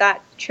wasn't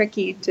that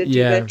tricky to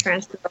do the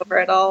transfer over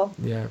at all.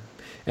 Yeah.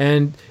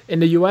 And in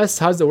the US,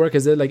 how's it work?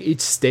 Is it like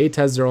each state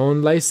has their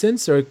own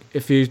license or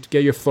if you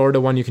get your Florida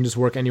one, you can just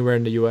work anywhere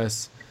in the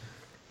US?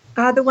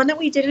 The one that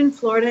we did in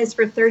Florida is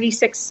for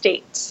 36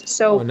 states.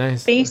 So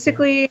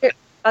basically,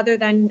 other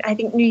than, I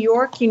think, New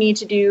York, you need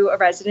to do a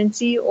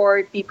residency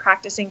or be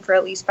practicing for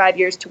at least 5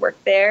 years to work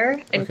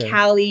there. And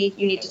Cali,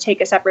 you need to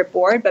take a separate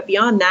board. But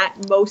beyond that,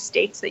 most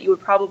states that you would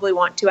probably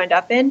want to end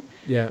up in,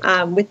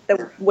 with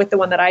the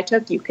one that I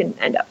took, you can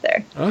end up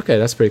there. Okay,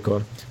 that's pretty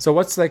cool. So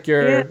what's like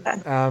your,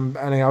 and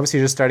obviously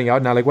you're just starting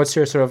out now, like what's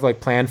your sort of like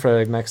plan for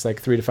the next like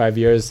 3 to 5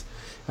 years?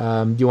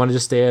 Do you want to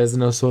just stay as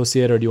an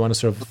associate or do you want to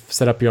sort of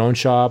set up your own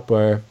shop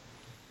or?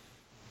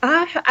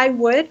 I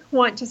would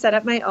want to set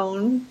up my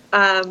own,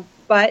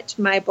 but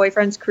my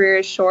boyfriend's career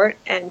is short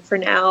and for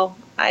now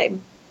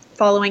I'm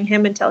following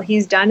him until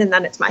he's done and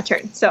then it's my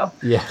turn. So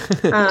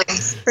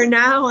for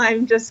now,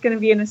 I'm just going to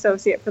be an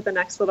associate for the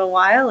next little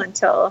while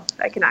until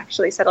I can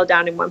actually settle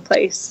down in one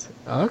place.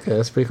 Okay,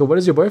 that's pretty cool. What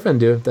does your boyfriend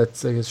do?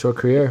 That's like a short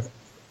career.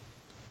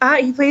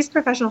 He plays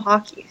professional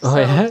hockey.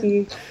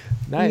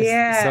 Nice.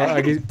 Yeah.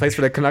 So he plays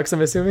for the Canucks,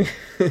 I'm assuming?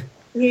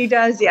 He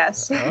does,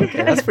 yes.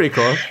 Okay, that's pretty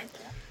cool.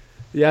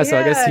 Yeah, so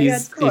I guess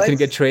he can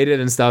get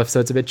traded and stuff, so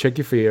it's a bit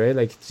tricky for you, right?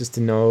 Like just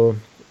to know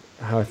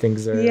how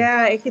things are.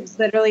 Yeah, it could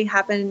literally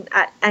happen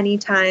at any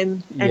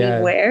time,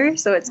 anywhere.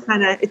 So it's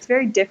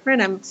very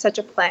different. I'm such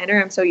a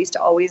planner. I'm so used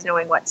to always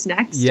knowing what's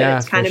next. Yeah, and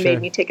it's kind of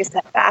made me take a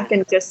step back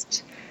and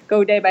just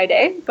go day by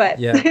day. But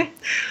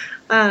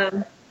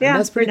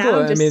that's pretty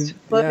cool. I mean,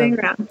 floating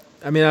around.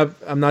 I mean,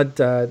 I'm not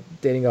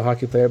dating a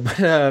hockey player, but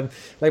I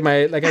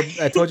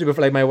told you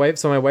before, like my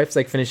wife's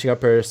like finishing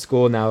up her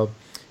school now.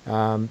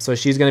 So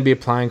she's going to be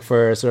applying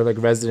for sort of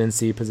like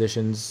residency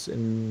positions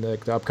in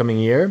like the upcoming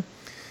year.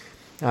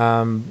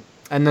 And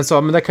then so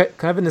I'm like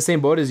kind of in the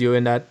same boat as you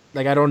in that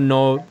like I don't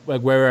know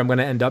like where I'm going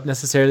to end up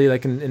necessarily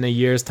like in a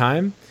year's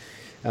time,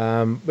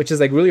 which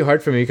is like really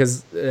hard for me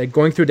because like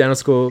going through dental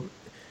school,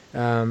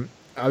 I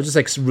was just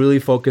like really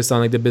focused on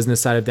like the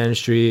business side of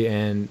dentistry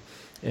and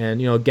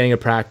getting a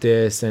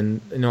practice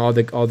and all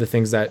the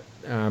things that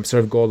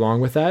sort of go along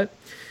with that.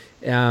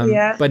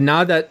 But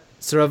now that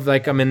sort of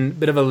like I'm in a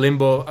bit of a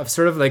limbo, I've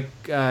sort of like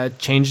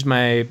changed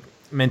my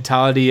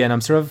mentality and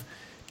I'm sort of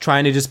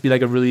trying to just be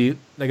like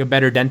a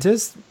better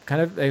dentist,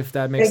 kind of, if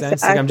that makes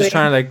sense. Like I'm just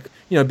trying to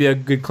like, be a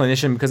good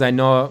clinician because I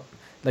know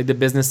like the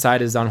business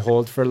side is on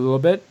hold for a little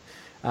bit.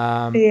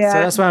 So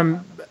that's why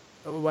I'm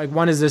like,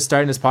 one is this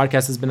starting this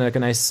podcast has been like a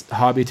nice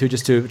hobby too,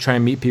 just to try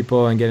and meet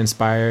people and get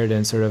inspired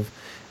and sort of,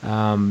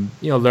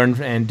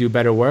 learn and do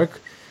better work.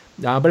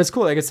 But it's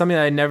cool. Like it's something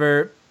that I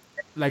never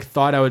like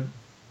thought I would,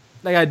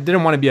 like I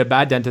didn't want to be a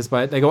bad dentist,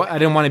 but like I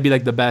didn't want to be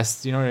like the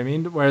best, you know what I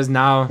mean? Whereas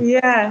now,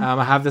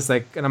 I have this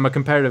like, and I'm a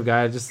competitive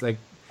guy. Just like,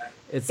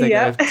 it's like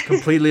a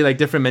completely like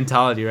different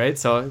mentality, right?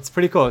 So it's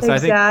pretty cool. So I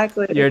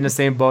think you're in the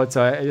same boat.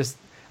 So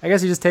I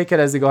guess you just take it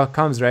as it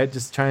comes, right?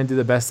 Just try and do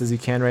the best as you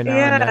can right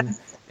now,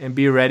 and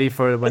be ready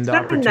for when the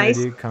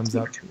opportunity comes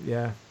up.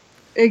 Yeah.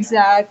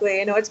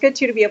 Exactly. It's good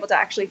too to be able to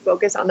actually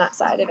focus on that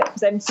side of it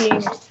because I'm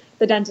seeing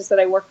the dentist that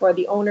I work for,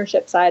 the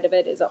ownership side of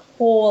it is a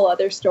whole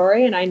other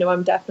story. And I know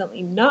I'm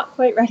definitely not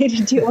quite ready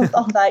to deal with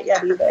all that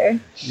yet either.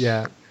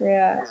 Yeah.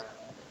 Yeah.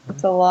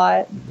 It's a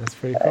lot. That's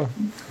pretty cool.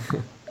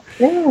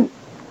 Yeah.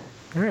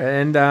 All right.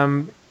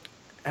 And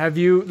have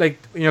you, like,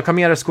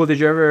 coming out of school, did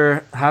you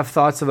ever have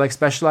thoughts of like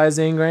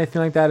specializing or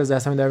anything like that? Is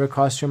that something that ever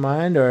crossed your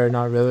mind or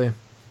not really?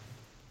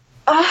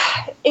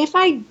 If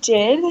I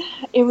did,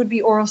 it would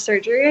be oral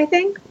surgery, I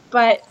think.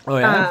 But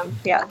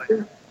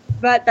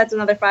but that's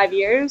another 5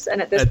 years,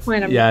 and at this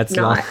point, I'm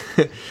not.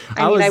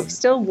 I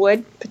still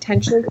would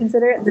potentially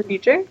consider it in the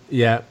future.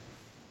 Yeah,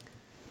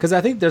 because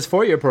I think there's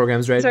 4-year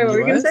programs, right? Sorry, what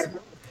were you gonna say?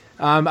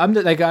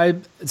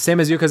 I'm same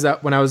as you, because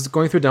when I was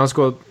going through dental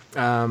school,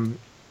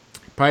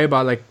 probably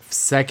about like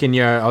second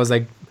year, I was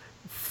like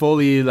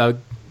fully like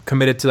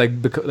committed to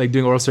like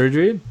doing oral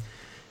surgery.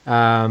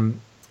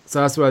 So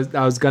that's what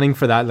I was gunning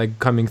for that, like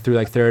coming through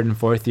like third and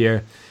fourth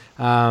year.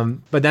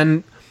 But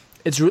then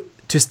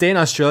to stay in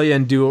Australia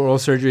and do oral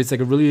surgery, it's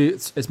like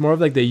it's more of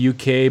like the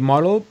UK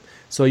model.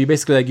 So you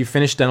basically like you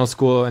finish dental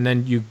school and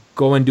then you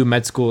go and do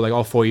med school, like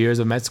all 4 years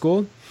of med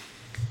school.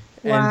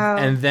 Wow.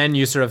 And then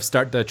you sort of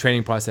start the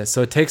training process.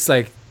 So it takes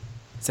like,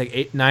 it's like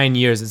 8-9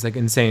 years. It's like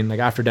insane, like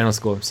after dental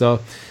school. So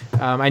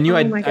I knew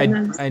I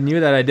knew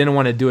that I didn't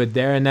want to do it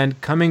there. And then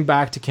coming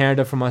back to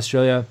Canada from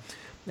Australia,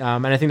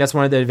 and I think that's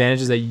one of the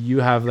advantages that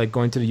you have, like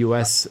going to the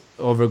US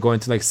over going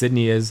to like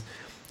Sydney, is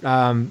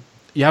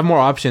you have more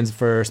options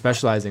for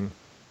specializing,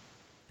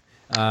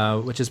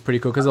 which is pretty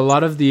cool. Because a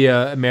lot of the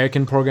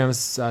American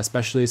programs,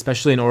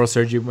 especially in oral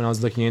surgery, when I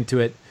was looking into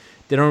it,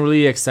 they don't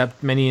really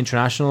accept many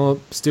international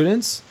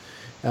students.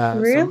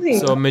 Really?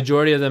 So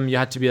majority of them, you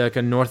had to be like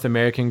a North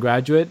American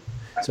graduate,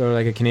 so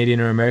like a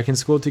Canadian or American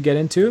school to get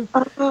into.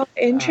 Oh,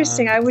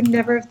 interesting. I would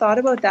never have thought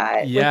about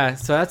that. Yeah,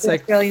 so that's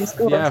like Australian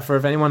schools. Yeah,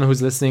 for anyone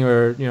who's listening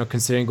or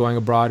considering going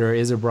abroad or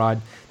is abroad,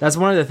 that's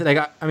one of the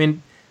like I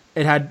mean,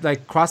 it had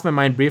like crossed my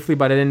mind briefly,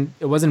 but it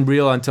wasn't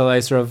real until I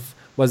sort of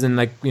was in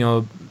like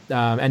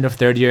end of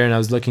third year and I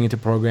was looking into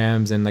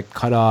programs and like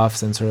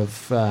cutoffs and sort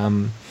of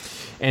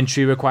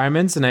entry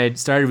requirements, and I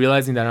started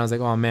realizing that, and I was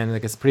like, oh man,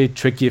 like it's pretty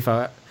tricky if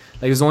I.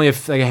 Like there's only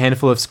a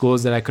handful of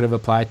schools that I could have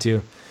applied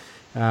to,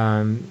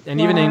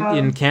 and even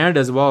in Canada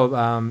as well.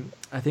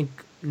 I think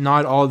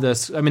not all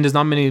this. I mean, there's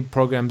not many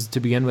programs to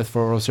begin with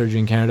for oral surgery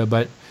in Canada,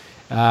 but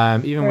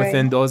even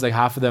within those, like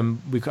half of them,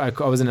 I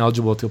wasn't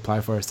eligible to apply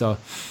for. So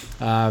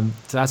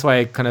that's why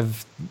I kind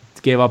of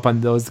gave up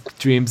on those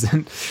dreams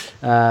and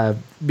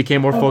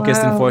became more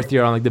focused in fourth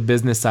year on like the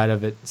business side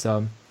of it.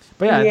 So,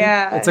 but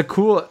yeah, it's a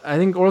cool. I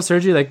think oral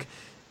surgery, like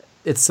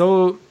it's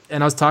so.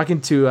 And I was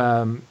talking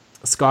to.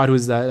 Scott,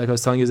 who's like I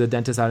was telling you, is a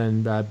dentist out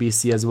in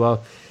BC as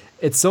well.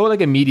 It's so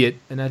like immediate,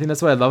 and I think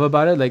that's what I love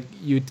about it. Like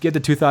you get the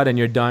tooth out and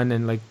you're done,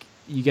 and like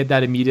you get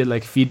that immediate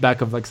like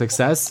feedback of like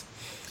success,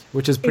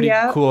 which is pretty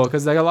cool.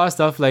 Because like a lot of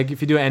stuff, like if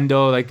you do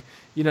endo, like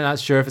you're not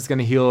sure if it's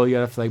gonna heal. You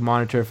have to like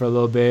monitor for a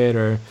little bit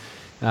or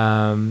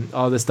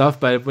all this stuff.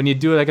 But when you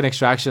do like an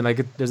extraction,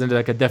 like there's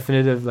like a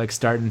definitive like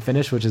start and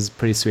finish, which is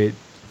pretty sweet.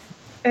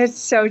 It's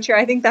so true.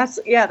 I think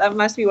that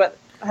must be what.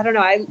 I don't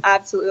know. I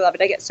absolutely love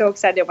it. I get so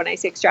excited when I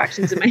see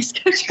extractions in my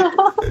schedule.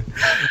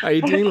 Are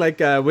you doing like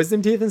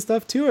wisdom teeth and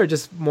stuff too, or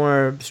just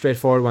more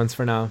straightforward ones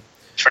for now?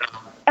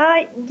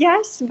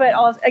 Yes, but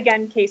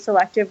again, case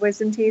selective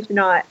wisdom teeth,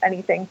 not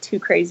anything too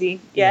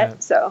crazy yet. Yeah.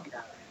 So,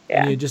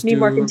 yeah, you just need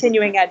more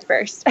continuing ed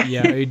first.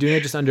 Yeah, are you doing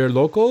it just under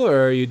local,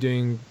 or are you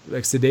doing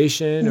like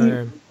sedation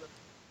or?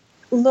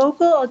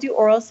 Local, I'll do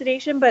oral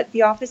sedation, but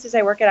the offices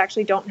I work at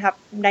actually don't have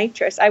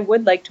nitrous. I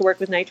would like to work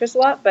with nitrous a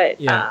lot, but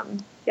they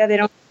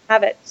don't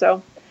have it.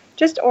 So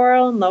just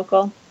oral and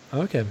local.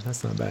 Okay,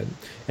 that's not bad.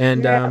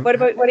 And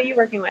what are you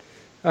working with?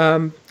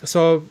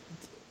 So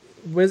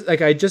with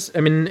like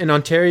in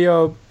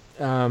Ontario,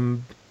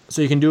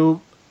 so you can do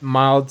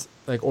mild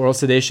like oral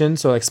sedation,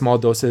 so like small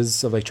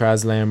doses of like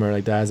triazolam or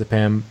like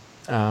diazepam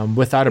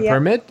without a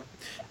permit.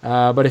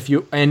 But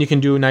you can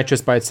do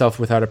nitrous by itself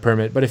without a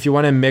permit. But if you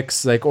want to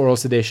mix like oral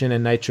sedation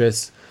and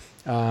nitrous,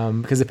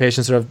 because the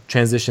patient sort of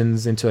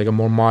transitions into like a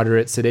more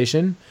moderate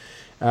sedation,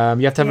 you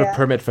have to have a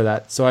permit for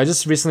that. So I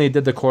just recently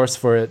did the course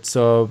for it.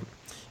 So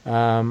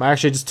I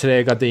actually just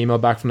today got the email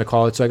back from the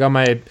college. So I got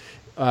my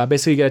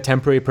basically you get a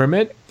temporary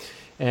permit,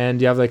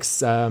 and you have like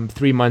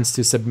 3 months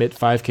to submit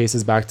 5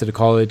 cases back to the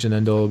college, and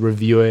then they'll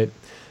review it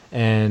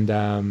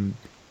and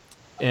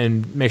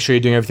make sure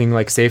you're doing everything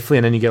like safely,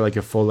 and then you get like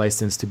your full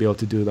license to be able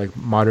to do like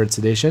moderate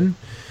sedation.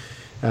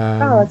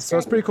 So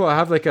it's pretty cool. I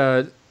have like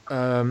a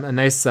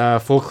nice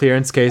full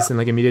clearance case and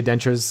like immediate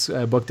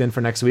dentures booked in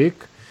for next week.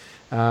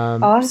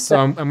 Awesome. So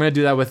I'm going to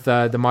do that with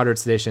the moderate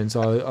sedation.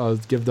 So I'll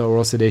give the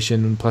oral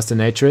sedation plus the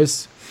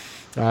nitrous.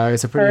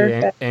 It's a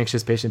pretty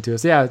anxious patient too.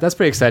 So yeah, that's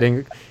pretty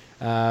exciting.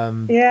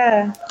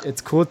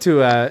 It's cool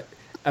to.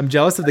 I'm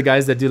jealous of the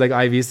guys that do like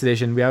IV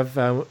sedation. We have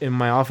in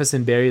my office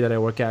in Barrie that I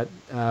work at.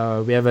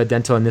 We have a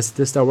dental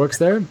anesthetist that works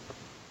there.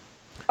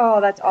 Oh,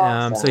 that's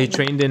awesome. So he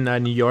trained in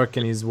New York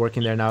and he's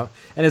working there now.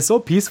 And it's so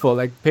peaceful.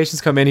 Like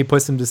patients come in, he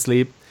puts them to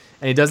sleep,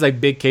 and he does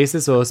like big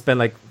cases. So he'll spend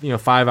like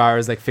 5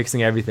 hours like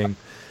fixing everything.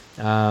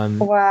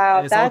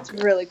 Wow, that's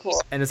really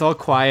cool. And it's all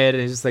quiet,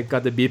 and it's just like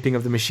got the beeping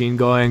of the machine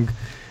going.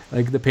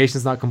 Like the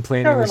patient's not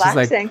complaining. So it's just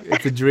like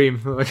it's a dream.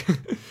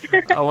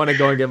 I want to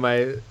go and get my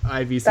IV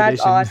sedation.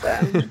 That's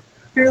awesome.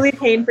 Truly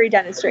pain-free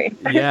dentistry.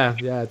 Yeah.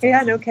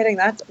 Awesome. No kidding.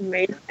 That's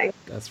amazing.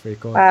 That's pretty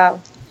cool.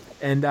 Wow.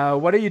 And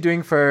what are you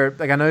doing for?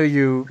 Like I know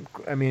you've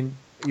been.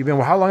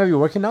 How long have you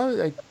been working now?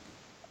 Like.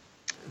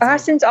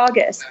 Since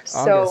August.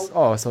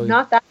 So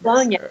not that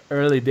long yet.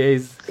 Early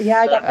days.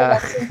 Yeah, I got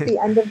back since the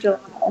end of July.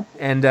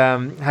 And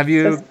have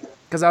you?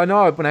 Because I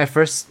know when I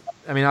first.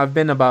 I've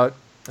been about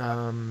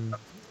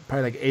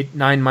probably like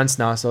 8-9 months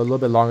now, so a little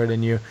bit longer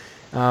than you.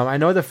 I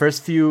know the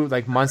first few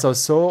like months I was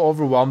so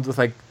overwhelmed with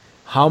like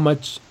how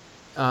much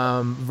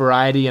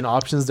variety and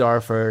options there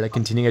are for like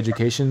continuing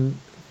education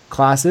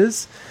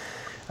classes.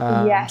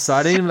 Yes. So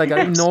I didn't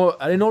know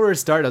where to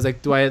start. I was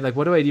like,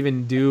 what do I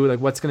even do? Like,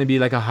 what's going to be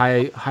like a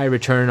high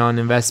return on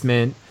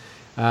investment?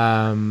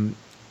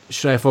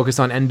 Should I focus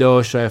on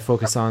endo? Should I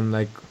focus on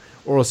like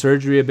oral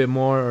surgery a bit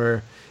more?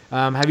 Or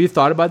have you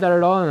thought about that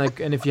at all?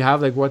 And if you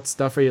have, like, what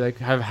stuff are you like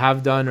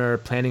have done or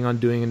planning on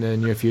doing in the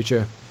near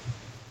future?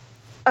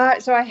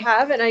 So I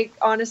have, and I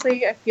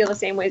feel the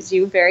same way as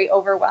you, very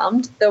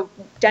overwhelmed. The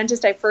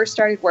dentist I first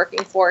started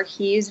working for,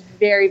 he's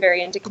very,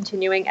 very into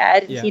continuing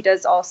ed. Yeah. He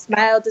does all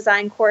smile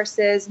design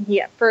courses, and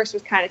he at first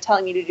was kind of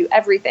telling me to do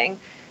everything.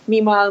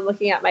 Meanwhile, I'm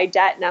looking at my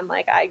debt, and I'm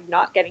like, I'm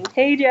not getting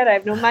paid yet. I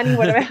have no money.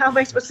 How am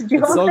I supposed to do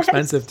it's all so this?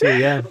 Expensive too,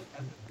 yeah.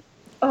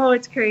 Oh,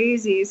 it's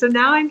crazy. So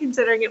now I'm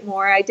considering it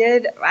more. I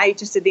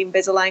just did the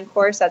Invisalign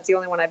course. That's the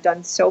only one I've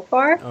done so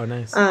far. Oh,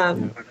 nice.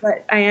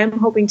 But I am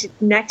hoping to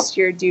next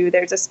year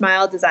there's a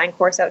smile design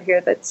course out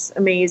here that's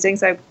amazing.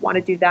 So I want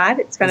to do that.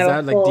 It's kind Is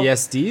of that like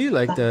DSD,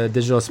 like the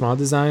digital smile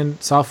design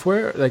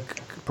software,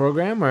 like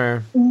program,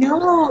 or?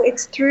 No,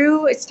 it's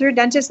through a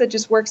dentist that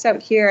just works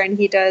out here, and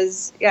he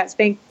does,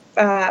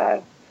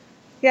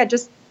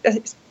 just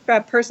a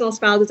personal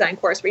smile design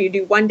course where you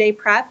do 1 day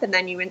prep and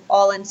then you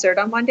all insert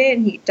on one day,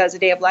 and he does a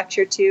day of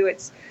lecture too.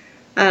 It's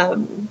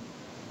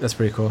that's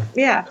pretty cool.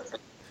 Yeah,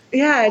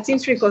 it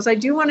seems pretty cool. So I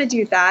do want to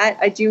do that.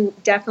 I do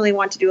definitely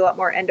want to do a lot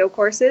more endo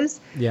courses.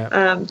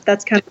 Yeah.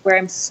 That's kind of where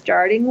I'm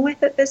starting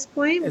with at this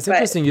point. It's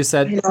interesting. You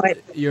said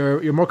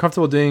you're more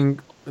comfortable doing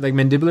like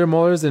mandibular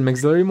molars than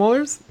maxillary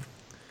molars.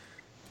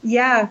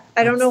 Yeah,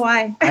 I don't know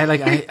why.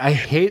 I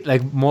hate I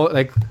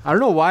don't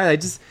know why. I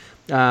just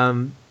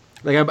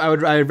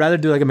I'd rather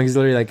do like a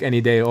maxillary like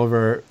any day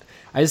over.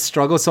 I just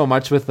struggle so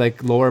much with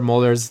like lower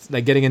molars,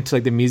 like getting into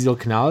like the mesial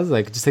canals.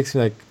 Like it just takes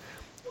me like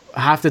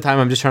half the time.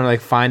 I'm just trying to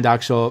like find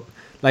actual,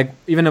 like,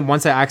 even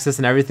once I access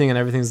and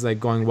everything's like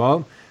going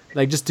well,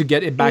 like just to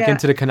get it back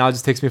into the canal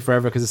just takes me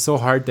forever because it's so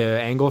hard to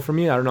angle for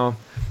me. I don't know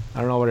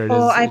what it is.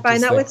 Oh, I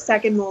find that with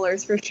second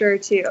molars for sure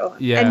too.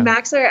 Yeah. And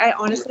maxillary, I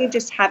honestly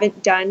just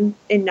haven't done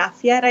enough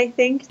yet, I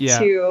think,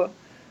 to...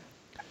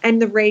 And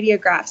the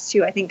radiographs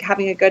too. I think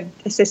having a good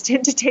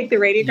assistant to take the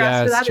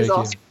radiographs for that is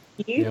also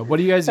key. Yeah. What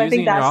are you guys using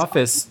in your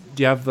office?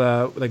 Do you have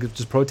like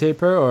just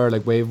ProTaper or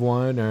like Wave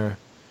One or?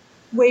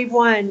 Wave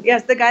One,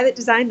 yes. The guy that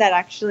designed that,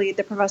 actually,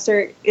 the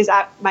professor is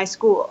at my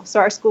school.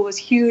 So our school was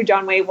huge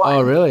on Wave One.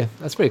 Oh, really?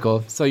 That's pretty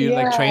cool. So you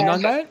like trained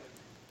on that?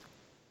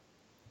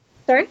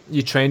 Sorry?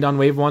 You trained on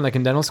Wave One like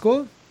in dental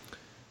school?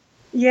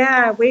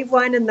 Yeah, Wave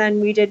One, and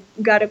then we did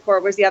Gutta-Core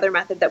was the other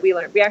method that we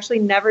learned. We actually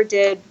never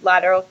did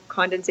lateral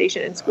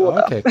condensation in school,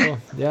 though. Okay, cool.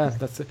 Yeah,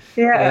 that's it.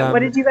 Yeah, what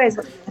did you guys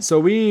learn? So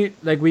we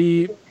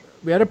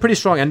had a pretty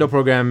strong endo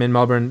program in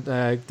Melbourne.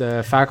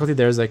 The faculty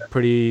there is like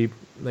pretty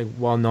like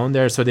well known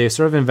there, so they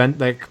sort of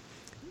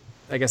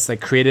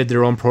created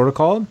their own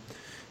protocol.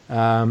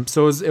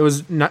 So it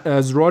was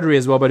rotary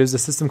as well, but it was a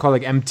system called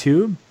like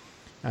M2,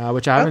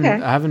 which I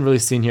haven't really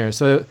seen here.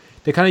 So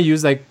they kind of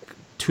use like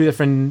two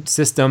different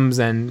systems,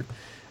 and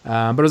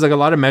but it was like a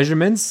lot of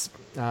measurements.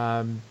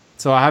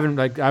 So I haven't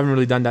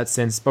really done that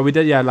since. But we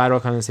did lateral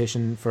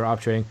condensation for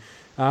obturating.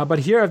 But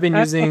here I've been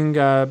using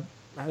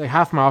like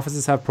half my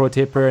offices have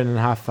ProTaper and then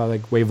half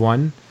like Wave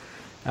One.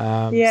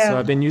 So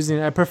I've been using.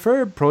 I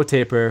prefer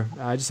ProTaper.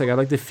 I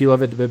like the feel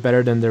of it a bit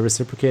better than the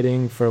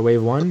reciprocating for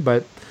Wave One.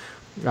 But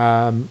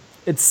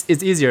it's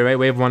easier, right?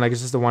 Wave One, like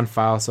it's just a one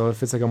file. So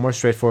if it's like a more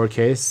straightforward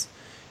case,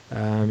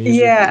 usually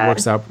it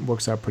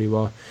works out pretty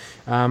well.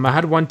 I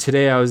had one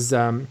today.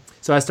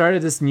 So I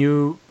started this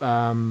new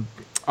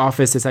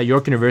office. It's at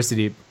York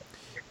University.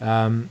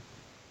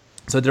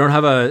 So they don't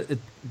have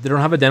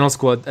a dental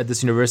school at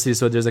this university.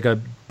 So there's like a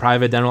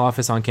private dental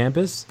office on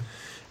campus.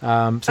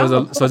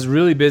 So it's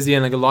really busy,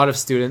 and like a lot of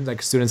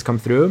students come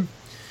through.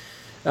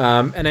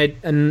 And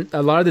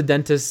a lot of the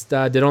dentists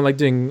they don't like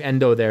doing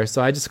endo there.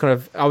 So I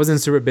wasn't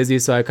super busy,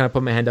 so I kind of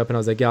put my hand up and I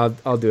was like, yeah,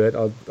 I'll do it.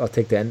 I'll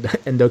take the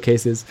endo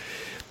cases.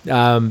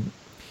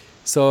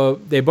 So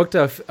they booked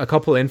a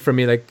couple in for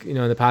me, like, in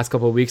the past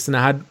couple of weeks, and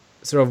I had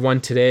sort of one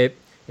today.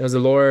 It was a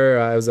lower,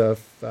 it was a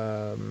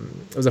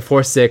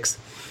 4-6,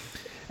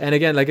 and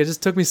again, like, it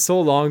just took me so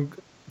long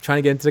trying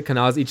to get into the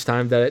canals each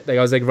time that I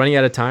was like running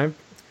out of time.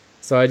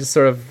 So I just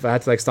sort of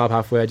had to like stop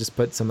halfway. I just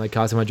put some like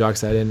calcium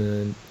hydroxide in, and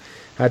then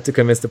had to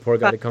convince the poor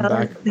guy to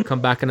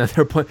come back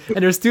another point.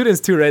 And there's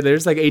students too, right? They're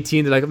just like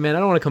 18. They're like, man, I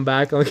don't want to come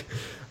back. I'm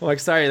like,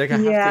 sorry, like I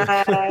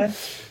have to.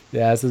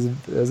 Yeah, it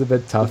was a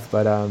bit tough,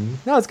 but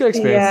no, it's a good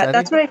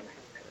experience.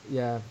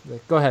 Yeah,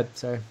 go ahead.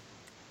 Sorry.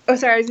 Oh,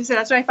 sorry. I was going to say,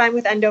 that's what I find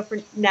with endo for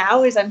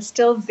now is I'm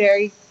still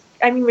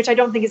which I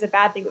don't think is a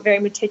bad thing, but very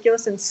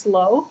meticulous and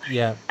slow.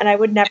 Yeah. And I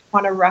would never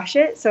want to rush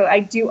it. So I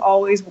do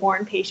always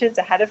warn patients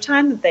ahead of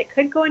time that they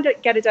could go and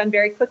get it done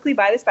very quickly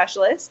by the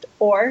specialist,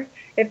 or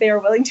if they are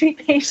willing to be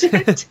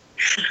patient,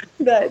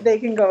 that they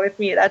can go with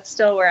me. That's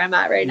still where I'm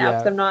at right now,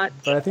 because I'm not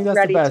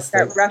ready to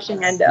start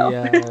rushing endo.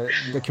 Yeah,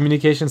 the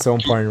communication is so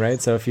important,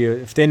 right? So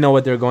if they know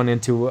what they're going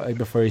into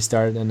before you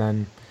start, and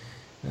then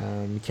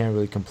you can't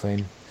really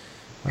complain.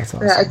 That's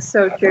awesome. Yeah, it's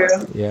so true.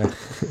 Yeah.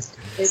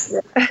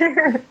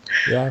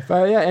 Yeah,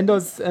 but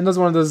endo's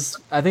one of those.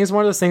 I think it's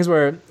one of those things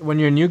where when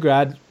you're a new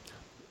grad,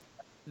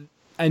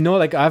 I know,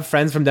 like, I have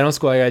friends from dental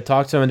school. Like, I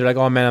talk to them, and they're like,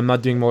 "Oh man, I'm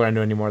not doing molar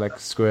endo anymore. Like,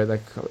 screw it.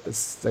 Like,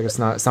 it's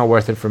not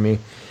worth it for me."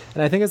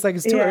 And I think it's like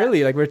it's too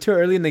early. Like, we're too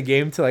early in the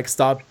game to like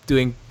stop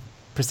doing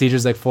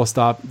procedures, like full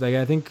stop. Like,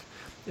 I think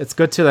it's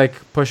good to like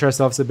push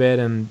ourselves a bit,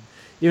 and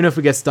even if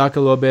we get stuck a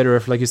little bit, or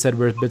if, like you said,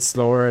 we're a bit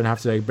slower and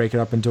have to like break it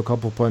up into a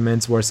couple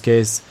appointments, worst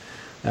case,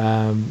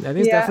 I think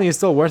it's definitely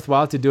still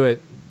worthwhile to do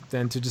it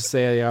than to just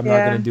say, I'm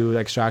not going to do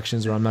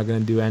extractions, or I'm not going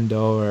to do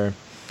endo, or.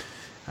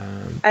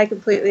 I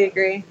completely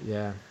agree.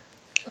 Yeah.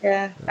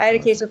 Yeah. I had a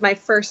case with my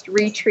first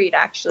retreat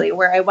actually,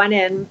 where I went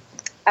in,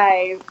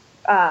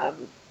 so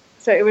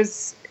it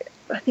was,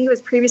 I think it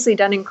was previously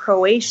done in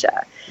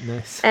Croatia.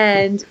 Nice.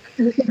 And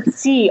you could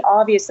see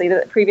obviously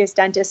that the previous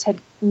dentist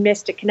had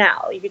missed a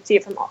canal. You could see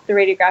it from the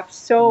radiograph.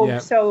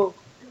 So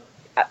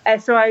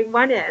I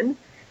went in,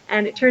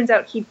 and it turns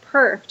out he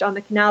perfed on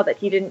the canal that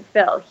he didn't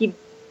fill. He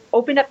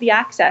opened up the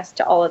access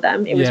to all of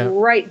them. It was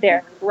right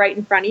there, right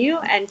in front of you,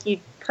 and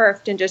he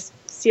perfed and just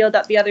sealed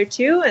up the other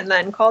two and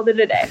then called it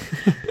a day.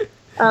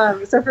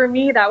 So for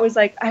me, that was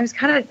like, I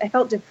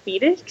felt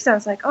defeated, because I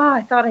was like, oh,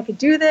 I thought I could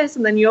do this.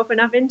 And then you open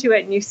up into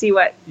it and you see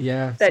what.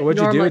 Yeah. So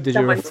what'd you do? Did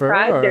you refer?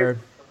 Or?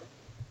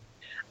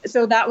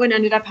 So that one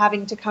ended up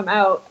having to come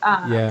out.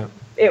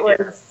 It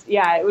was.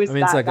 I mean,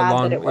 it's like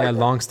a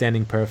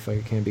long-standing perf. Like,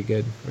 it can be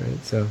good,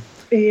 right? So.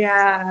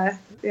 Yeah.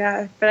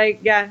 But I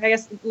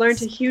guess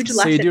learned a huge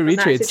lesson. So you do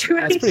retreats.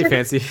 That That's pretty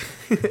fancy.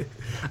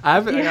 I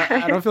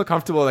don't feel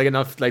comfortable like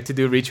enough like to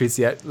do retreats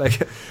yet.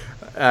 Like,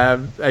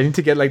 I need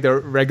to get like the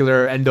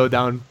regular endo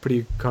down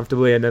pretty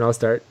comfortably, and then I'll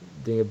start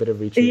doing a bit of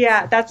retreats.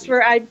 Yeah, that's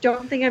where I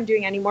don't think I'm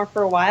doing any more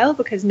for a while,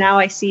 because now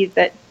I see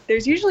that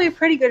there's usually a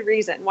pretty good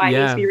reason why it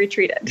needs to be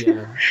retreated.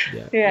 Yeah.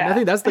 And I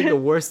think that's like the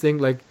worst thing.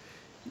 Like,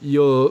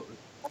 you'll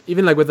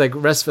even like with like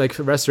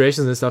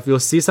restorations and stuff, you'll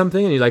see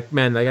something and you're like,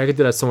 man, like I could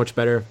do that so much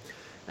better.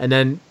 And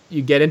then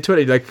you get into it,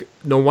 and you're like,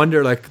 no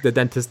wonder like the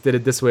dentist did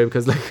it this way,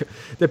 because like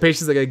the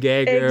patient's like a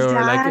gagger, or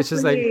like it's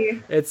just like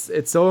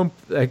it's so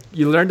like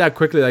you learn that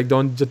quickly. Like,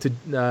 don't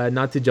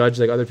not to judge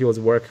like other people's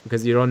work,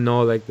 because you don't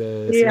know like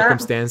the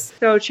circumstance.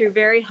 So true,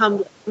 very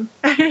humbling.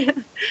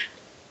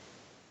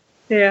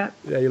 Yeah,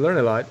 you learn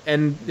a lot,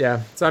 and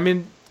so I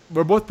mean,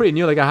 we're both pretty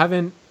new. Like, I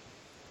think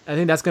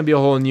that's gonna be a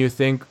whole new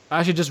thing.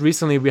 Actually, just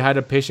recently we had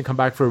a patient come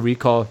back for a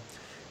recall.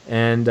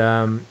 And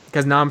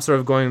because now I'm sort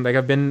of going, like,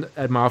 I've been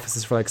at my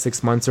offices for like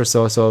 6 months or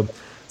so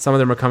some of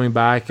them are coming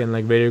back, and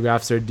like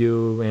radiographs are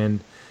due, and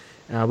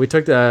we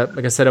took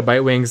like a set of bite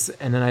wings,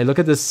 and then I look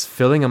at this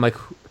filling, I'm like,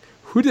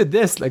 who did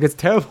this? Like, it's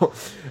terrible.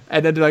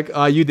 And then they're like,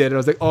 oh, you did. And I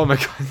was like, oh my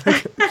god.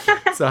 Like,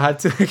 so I had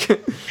to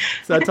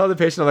so I told the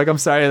patient, I'm like, I'm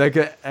sorry, like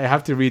I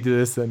have to redo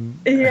this. And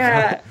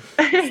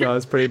so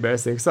it's pretty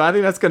embarrassing. So I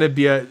think that's going to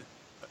be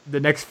the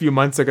next few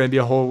months are going to be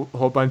a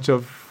whole bunch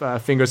of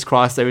fingers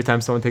crossed every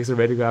time someone takes a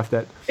radiograph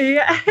that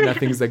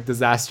nothing's like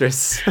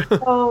disastrous.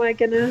 Oh my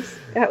goodness.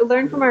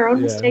 Learn from our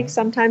own mistakes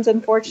sometimes,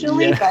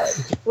 unfortunately,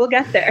 but we'll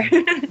get there.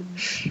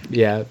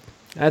 Yeah.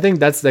 I think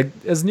that's like,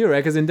 it's new, right?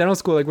 Because in dental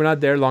school, like, we're not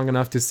there long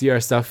enough to see our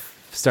stuff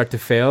start to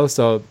fail.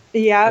 So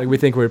like, we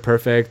think we're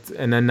perfect,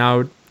 and then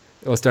now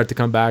it'll start to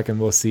come back, and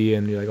we'll see,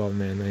 and you're like, oh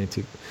man, I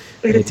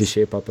need to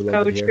shape up a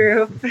little bit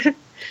here. So true.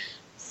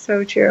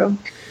 So true.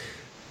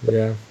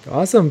 Yeah.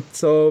 Awesome.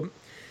 So,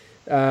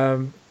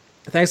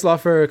 thanks a lot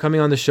for coming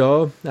on the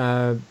show.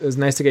 It was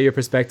nice to get your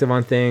perspective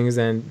on things,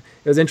 and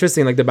it was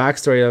interesting, like the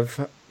backstory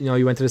of,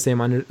 you went to the same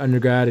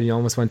undergrad, and you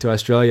almost went to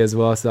Australia as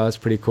well. So that was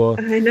pretty cool.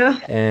 I know.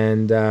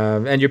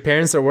 And your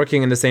parents are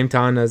working in the same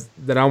town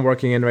that I'm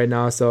working in right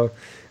now. So,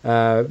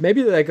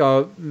 maybe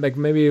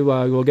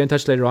we'll get in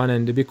touch later on,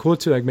 and it'd be cool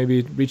to like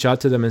maybe reach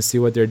out to them and see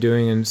what they're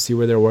doing and see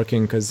where they're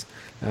working, because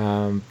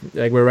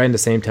like we're right in the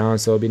same town,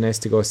 so it'd be nice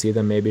to go see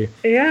them maybe.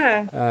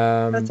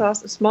 That's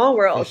awesome. Small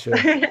world. For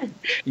sure.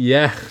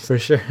 Yeah, for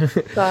sure.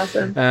 It's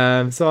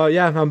awesome. So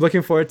I'm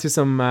looking forward to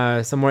some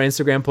more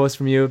Instagram posts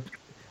from you.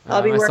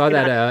 I'll be working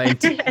on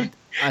it.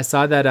 I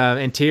saw that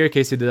anterior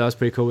case you did. That was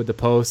pretty cool with the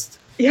post.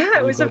 Yeah,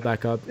 it was a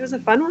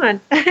fun one.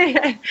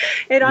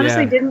 It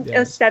honestly didn't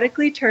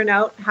aesthetically turn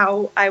out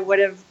how I would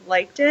have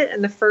liked it.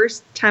 And the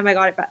first time I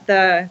got it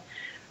back,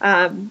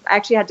 I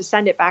actually had to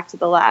send it back to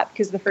the lab,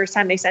 because the first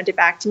time they sent it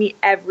back to me,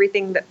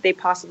 everything that they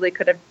possibly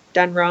could have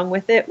done wrong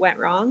with it went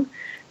wrong.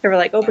 There were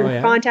like open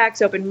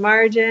contacts, open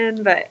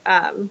margin, but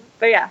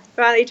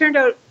it turned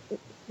out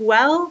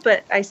well,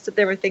 but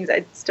there were things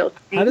I'd still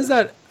think. How does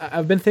that,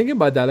 I've been thinking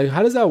about that, like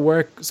how does that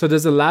work? So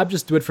does the lab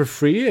just do it for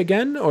free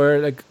again, or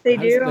like they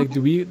do? Like, do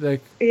we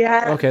like?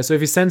 Yeah. Okay, so if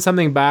you send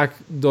something back,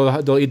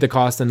 they'll eat the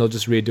cost and they'll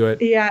just redo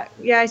it. Yeah.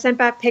 I sent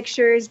back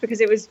pictures,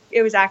 because it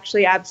was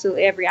actually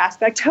absolutely every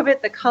aspect of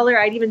it. The color,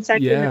 I'd even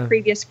sent in the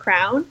previous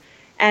crown,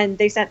 and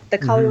they sent the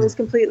color was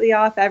completely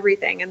off,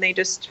 everything, and they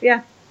just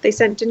they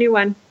sent a new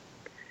one.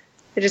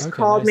 They just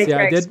called, made sure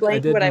I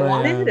explained what I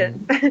wanted,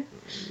 and.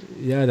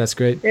 Yeah, that's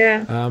great.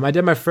 Yeah. I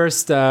did my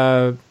first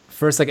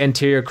like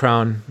anterior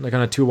crown, like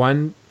on a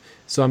 2-1.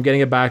 So I'm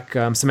getting it back.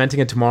 I'm cementing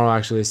it tomorrow,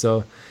 actually.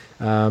 So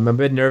I'm a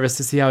bit nervous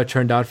to see how it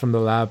turned out from the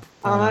lab.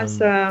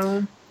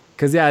 Awesome.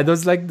 Because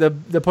those like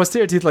the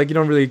posterior teeth, like you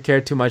don't really care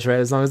too much, right?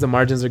 As long as the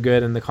margins are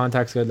good and the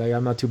contact's good, like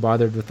I'm not too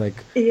bothered with like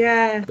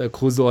the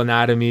occlusal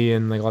anatomy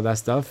and like all that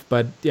stuff.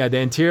 But yeah, the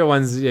interior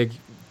ones, like,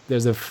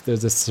 there's a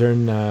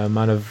certain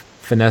amount of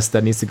finesse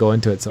that needs to go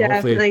into it. So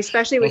definitely,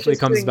 especially with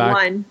just doing back.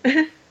 One.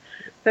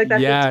 Like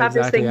that's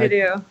the toughest thing to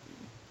do.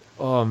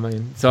 Oh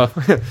man! So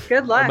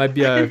good luck. Might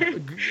be a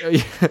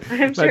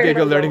might be a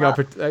good learning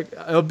opportunity.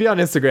 Like, it'll be on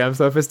Instagram.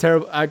 So if it's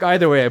terrible, like,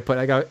 either way,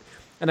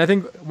 and I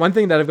think one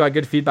thing that I've got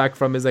good feedback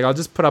from is like I'll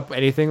just put up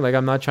anything. Like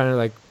I'm not trying to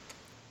like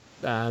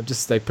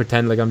just like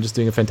pretend like I'm just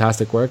doing a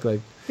fantastic work. Like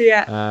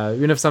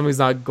even if something's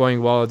not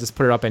going well, I'll just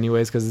put it up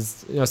anyways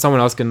because someone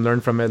else can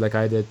learn from it like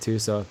I did too.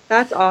 So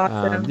that's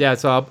awesome.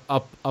 So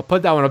I'll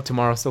put that one up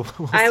tomorrow. So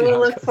I will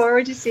look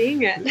forward to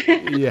seeing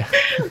it. Yeah.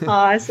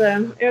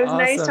 Awesome. It was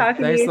nice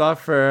talking to you. Thanks a lot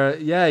for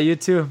you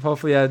too.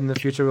 Hopefully in the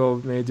future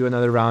we'll maybe do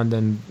another round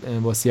and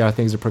we'll see how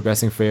things are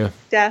progressing for you.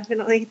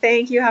 Definitely.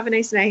 Thank you. Have a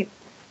nice night.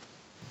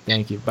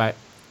 Thank you. Bye.